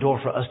opens the door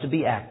for us to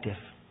be active.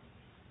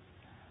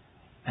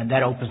 And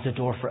that opens the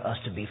door for us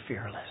to be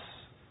fearless.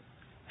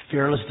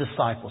 Fearless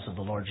disciples of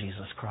the Lord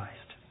Jesus Christ.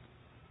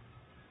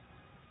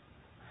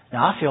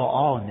 Now, I feel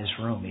awe in this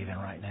room even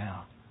right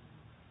now.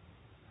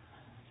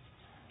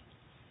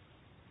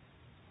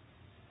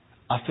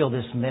 I feel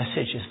this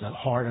message is the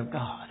heart of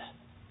God.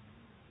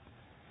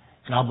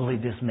 And I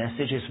believe this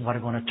message is what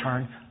is going to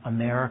turn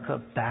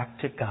America back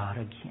to God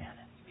again.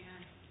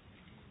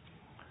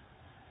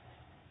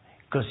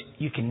 Because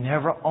you can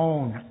never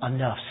own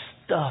enough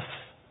stuff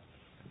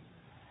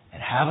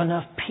and have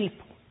enough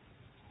people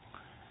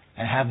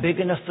and have big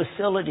enough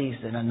facilities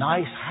and a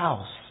nice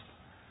house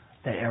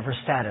that ever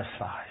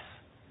satisfies.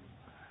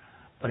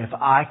 But if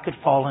I could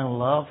fall in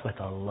love with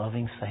a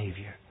loving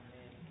Savior,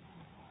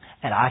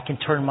 and I can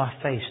turn my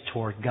face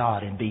toward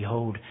God and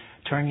behold,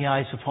 turn your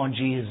eyes upon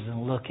Jesus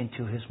and look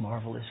into His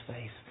marvelous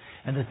face,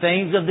 and the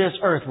things of this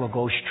earth will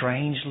go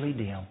strangely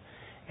dim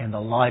in the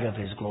light of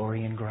His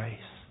glory and grace.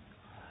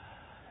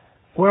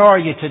 Where are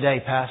you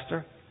today,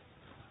 Pastor?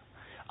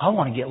 I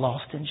want to get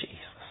lost in Jesus.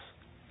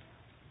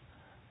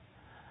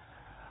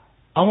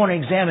 I want to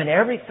examine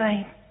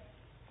everything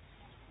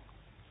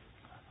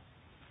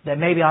that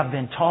maybe I've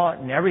been taught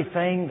and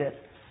everything that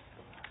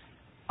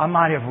I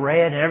might have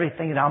read and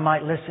everything that I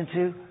might listen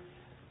to.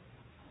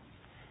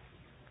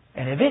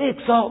 And if it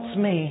exalts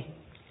me,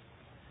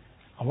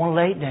 I want to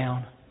lay it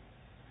down.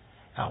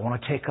 I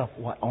want to take up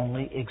what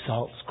only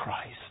exalts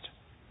Christ.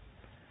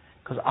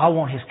 Because I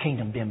want His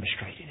kingdom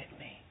demonstrated in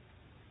me.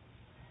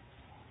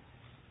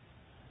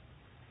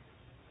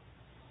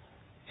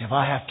 If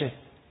I have to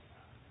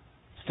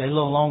stay a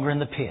little longer in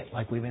the pit,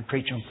 like we've been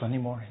preaching on Sunday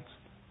mornings.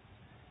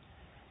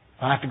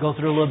 If I have to go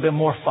through a little bit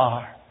more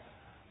fire,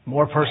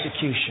 more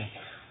persecution.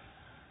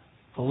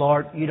 But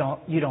Lord, you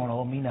don't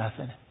owe me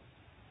nothing.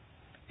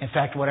 In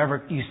fact,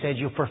 whatever you said,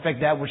 you'll perfect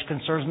that which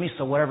concerns me.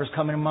 So whatever's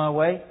coming my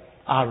way,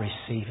 I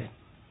receive it.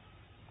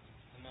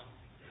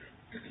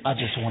 I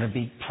just want to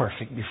be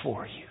perfect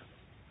before you.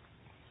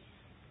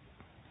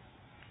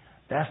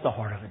 That's the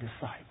heart of a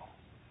disciple.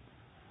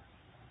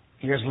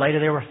 Years later,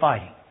 they were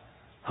fighting.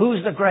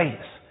 Who's the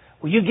greatest?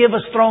 Will you give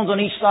us thrones on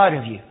each side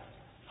of you?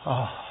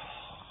 Oh.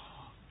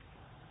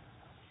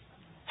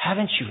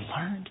 Haven't you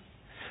learned?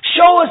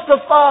 Show us the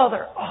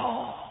Father.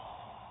 Oh.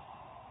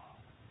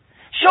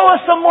 Show us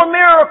some more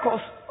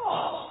miracles.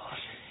 Oh.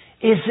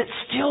 Is it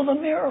still the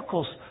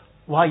miracles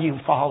while you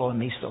following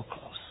me so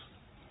close?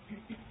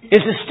 Is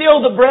it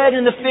still the bread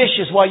and the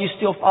fishes while you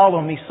still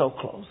follow me so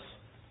close?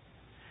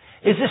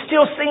 Is it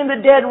still seeing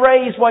the dead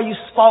raised while you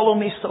follow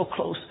me so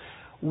close?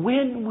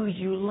 When will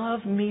you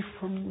love me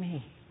for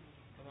me?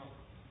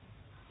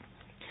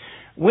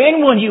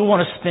 When will you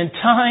want to spend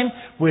time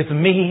with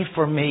me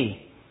for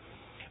me?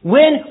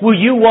 When will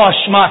you wash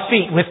my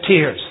feet with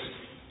tears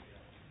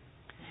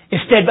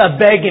instead of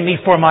begging me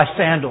for my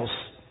sandals?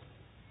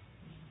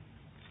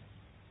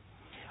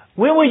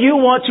 When will you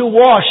want to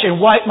wash and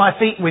wipe my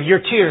feet with your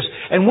tears?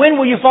 And when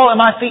will you fall at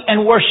my feet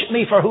and worship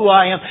me for who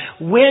I am?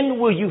 When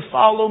will you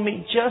follow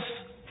me just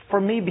for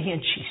me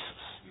being Jesus?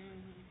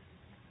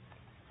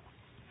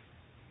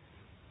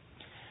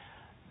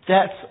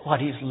 That's what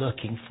He's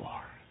looking for.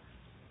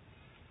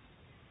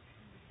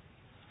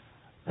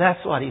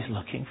 That's what He's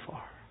looking for.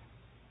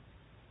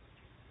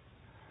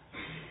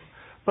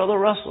 Brother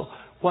Russell,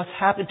 what's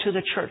happened to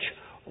the church?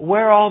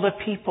 Where are all the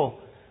people?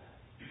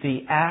 The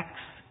axe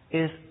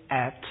is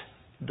at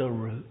the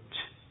root.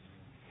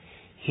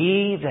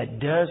 He that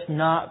does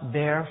not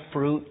bear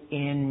fruit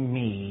in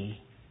me,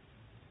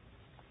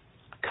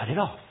 cut it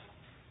off.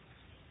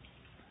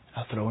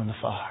 I'll throw in the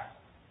fire.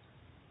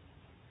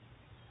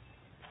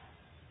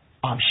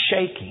 I'm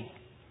shaking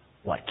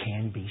what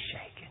can be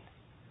shaken.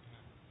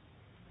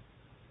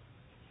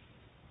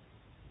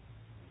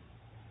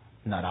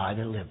 Not I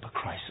that live, but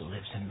Christ who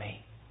lives in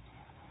me.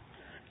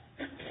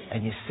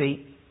 And you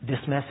see, this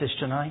message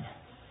tonight,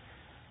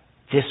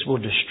 this will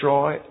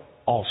destroy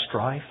all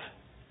strife.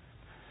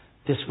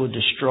 This will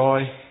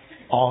destroy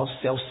all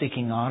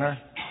self-seeking honor.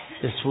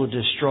 This will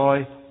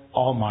destroy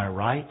all my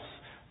rights.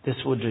 This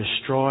will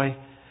destroy,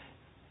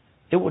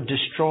 it will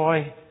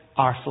destroy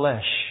our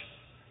flesh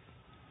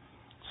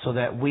so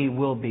that we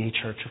will be a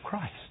church of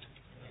Christ.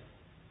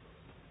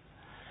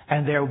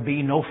 And there will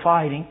be no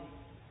fighting,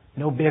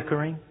 no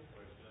bickering,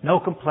 no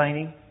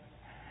complaining.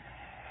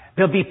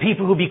 There'll be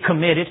people who will be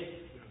committed.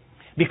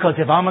 Because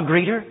if I'm a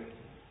greeter,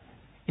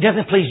 it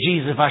doesn't please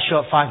Jesus if I show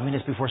up 5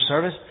 minutes before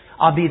service.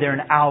 I'll be there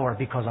an hour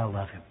because I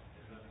love Him.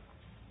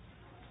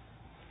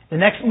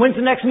 When's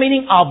the next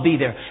meeting? I'll be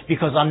there.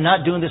 Because I'm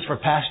not doing this for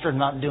Pastor. I'm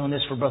not doing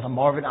this for Brother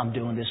Marvin. I'm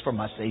doing this for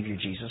my Savior,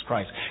 Jesus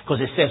Christ.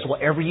 Because it says,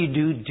 whatever you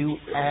do, do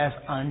as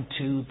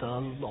unto the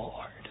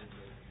Lord.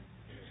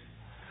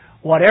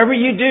 Whatever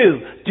you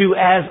do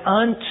as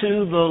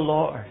unto the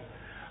Lord.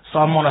 So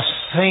I'm going to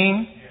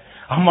sing.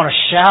 I'm going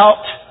to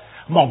shout.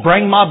 I'm going to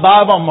bring my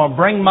Bible. I'm going to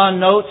bring my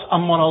notes.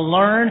 I'm going to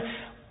learn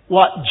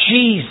what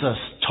Jesus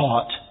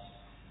taught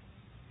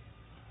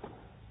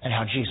and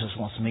how Jesus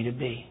wants me to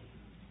be.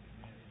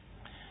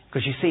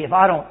 Because you see, if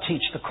I don't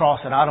teach the cross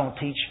and I don't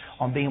teach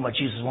on being what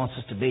Jesus wants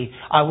us to be,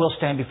 I will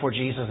stand before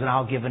Jesus and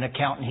I'll give an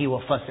account and He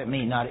will fuss at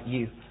me, not at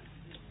you.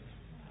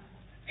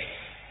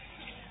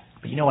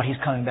 But you know what? He's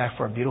coming back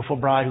for a beautiful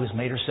bride who has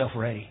made herself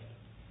ready.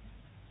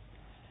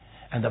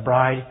 And the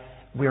bride,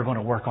 we are going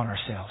to work on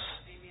ourselves.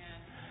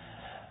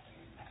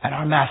 And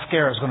our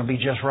mascara is going to be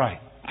just right.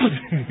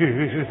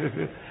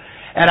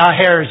 And our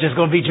hair is just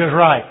going to be just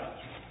right.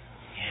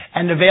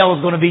 And the veil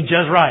is going to be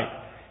just right.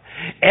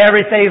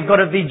 Everything is going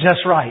to be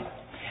just right.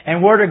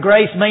 And Word of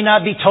Grace may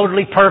not be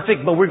totally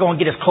perfect, but we're going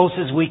to get as close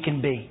as we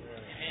can be.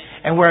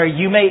 And where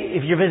you may,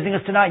 if you're visiting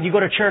us tonight, you go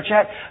to church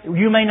at,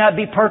 you may not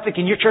be perfect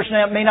and your church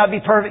may not be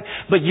perfect,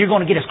 but you're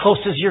going to get as close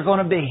as you're going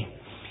to be.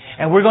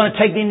 And we're going to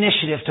take the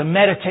initiative to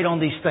meditate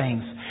on these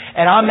things.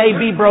 And I may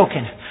be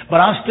broken, but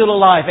I'm still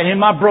alive. And in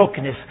my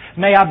brokenness,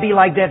 may I be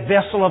like that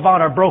vessel of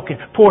honor broken,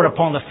 poured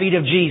upon the feet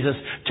of Jesus,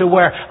 to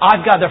where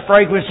I've got the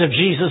fragrance of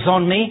Jesus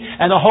on me,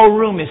 and this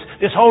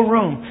whole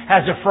room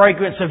has the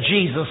fragrance of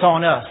Jesus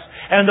on us.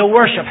 And the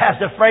worship has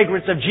the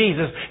fragrance of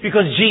Jesus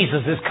because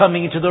Jesus is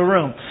coming into the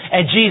room.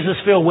 And Jesus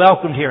feels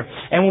welcomed here.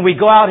 And when we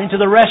go out into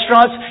the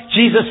restaurants,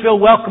 Jesus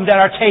feels welcomed at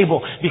our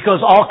table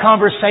because all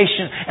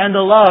conversation and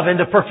the love and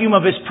the perfume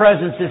of His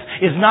presence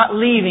is not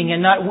leaving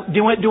and not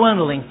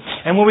dwindling.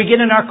 And when we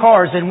get in our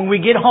cars and when we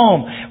get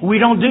home,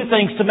 we don't do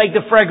things to make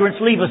the fragrance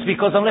leave us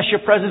because unless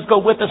your presence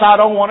go with us, I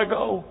don't want to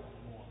go.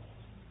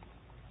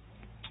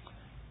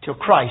 Till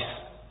Christ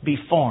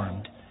be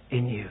formed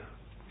in you.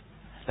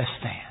 Let's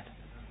stand.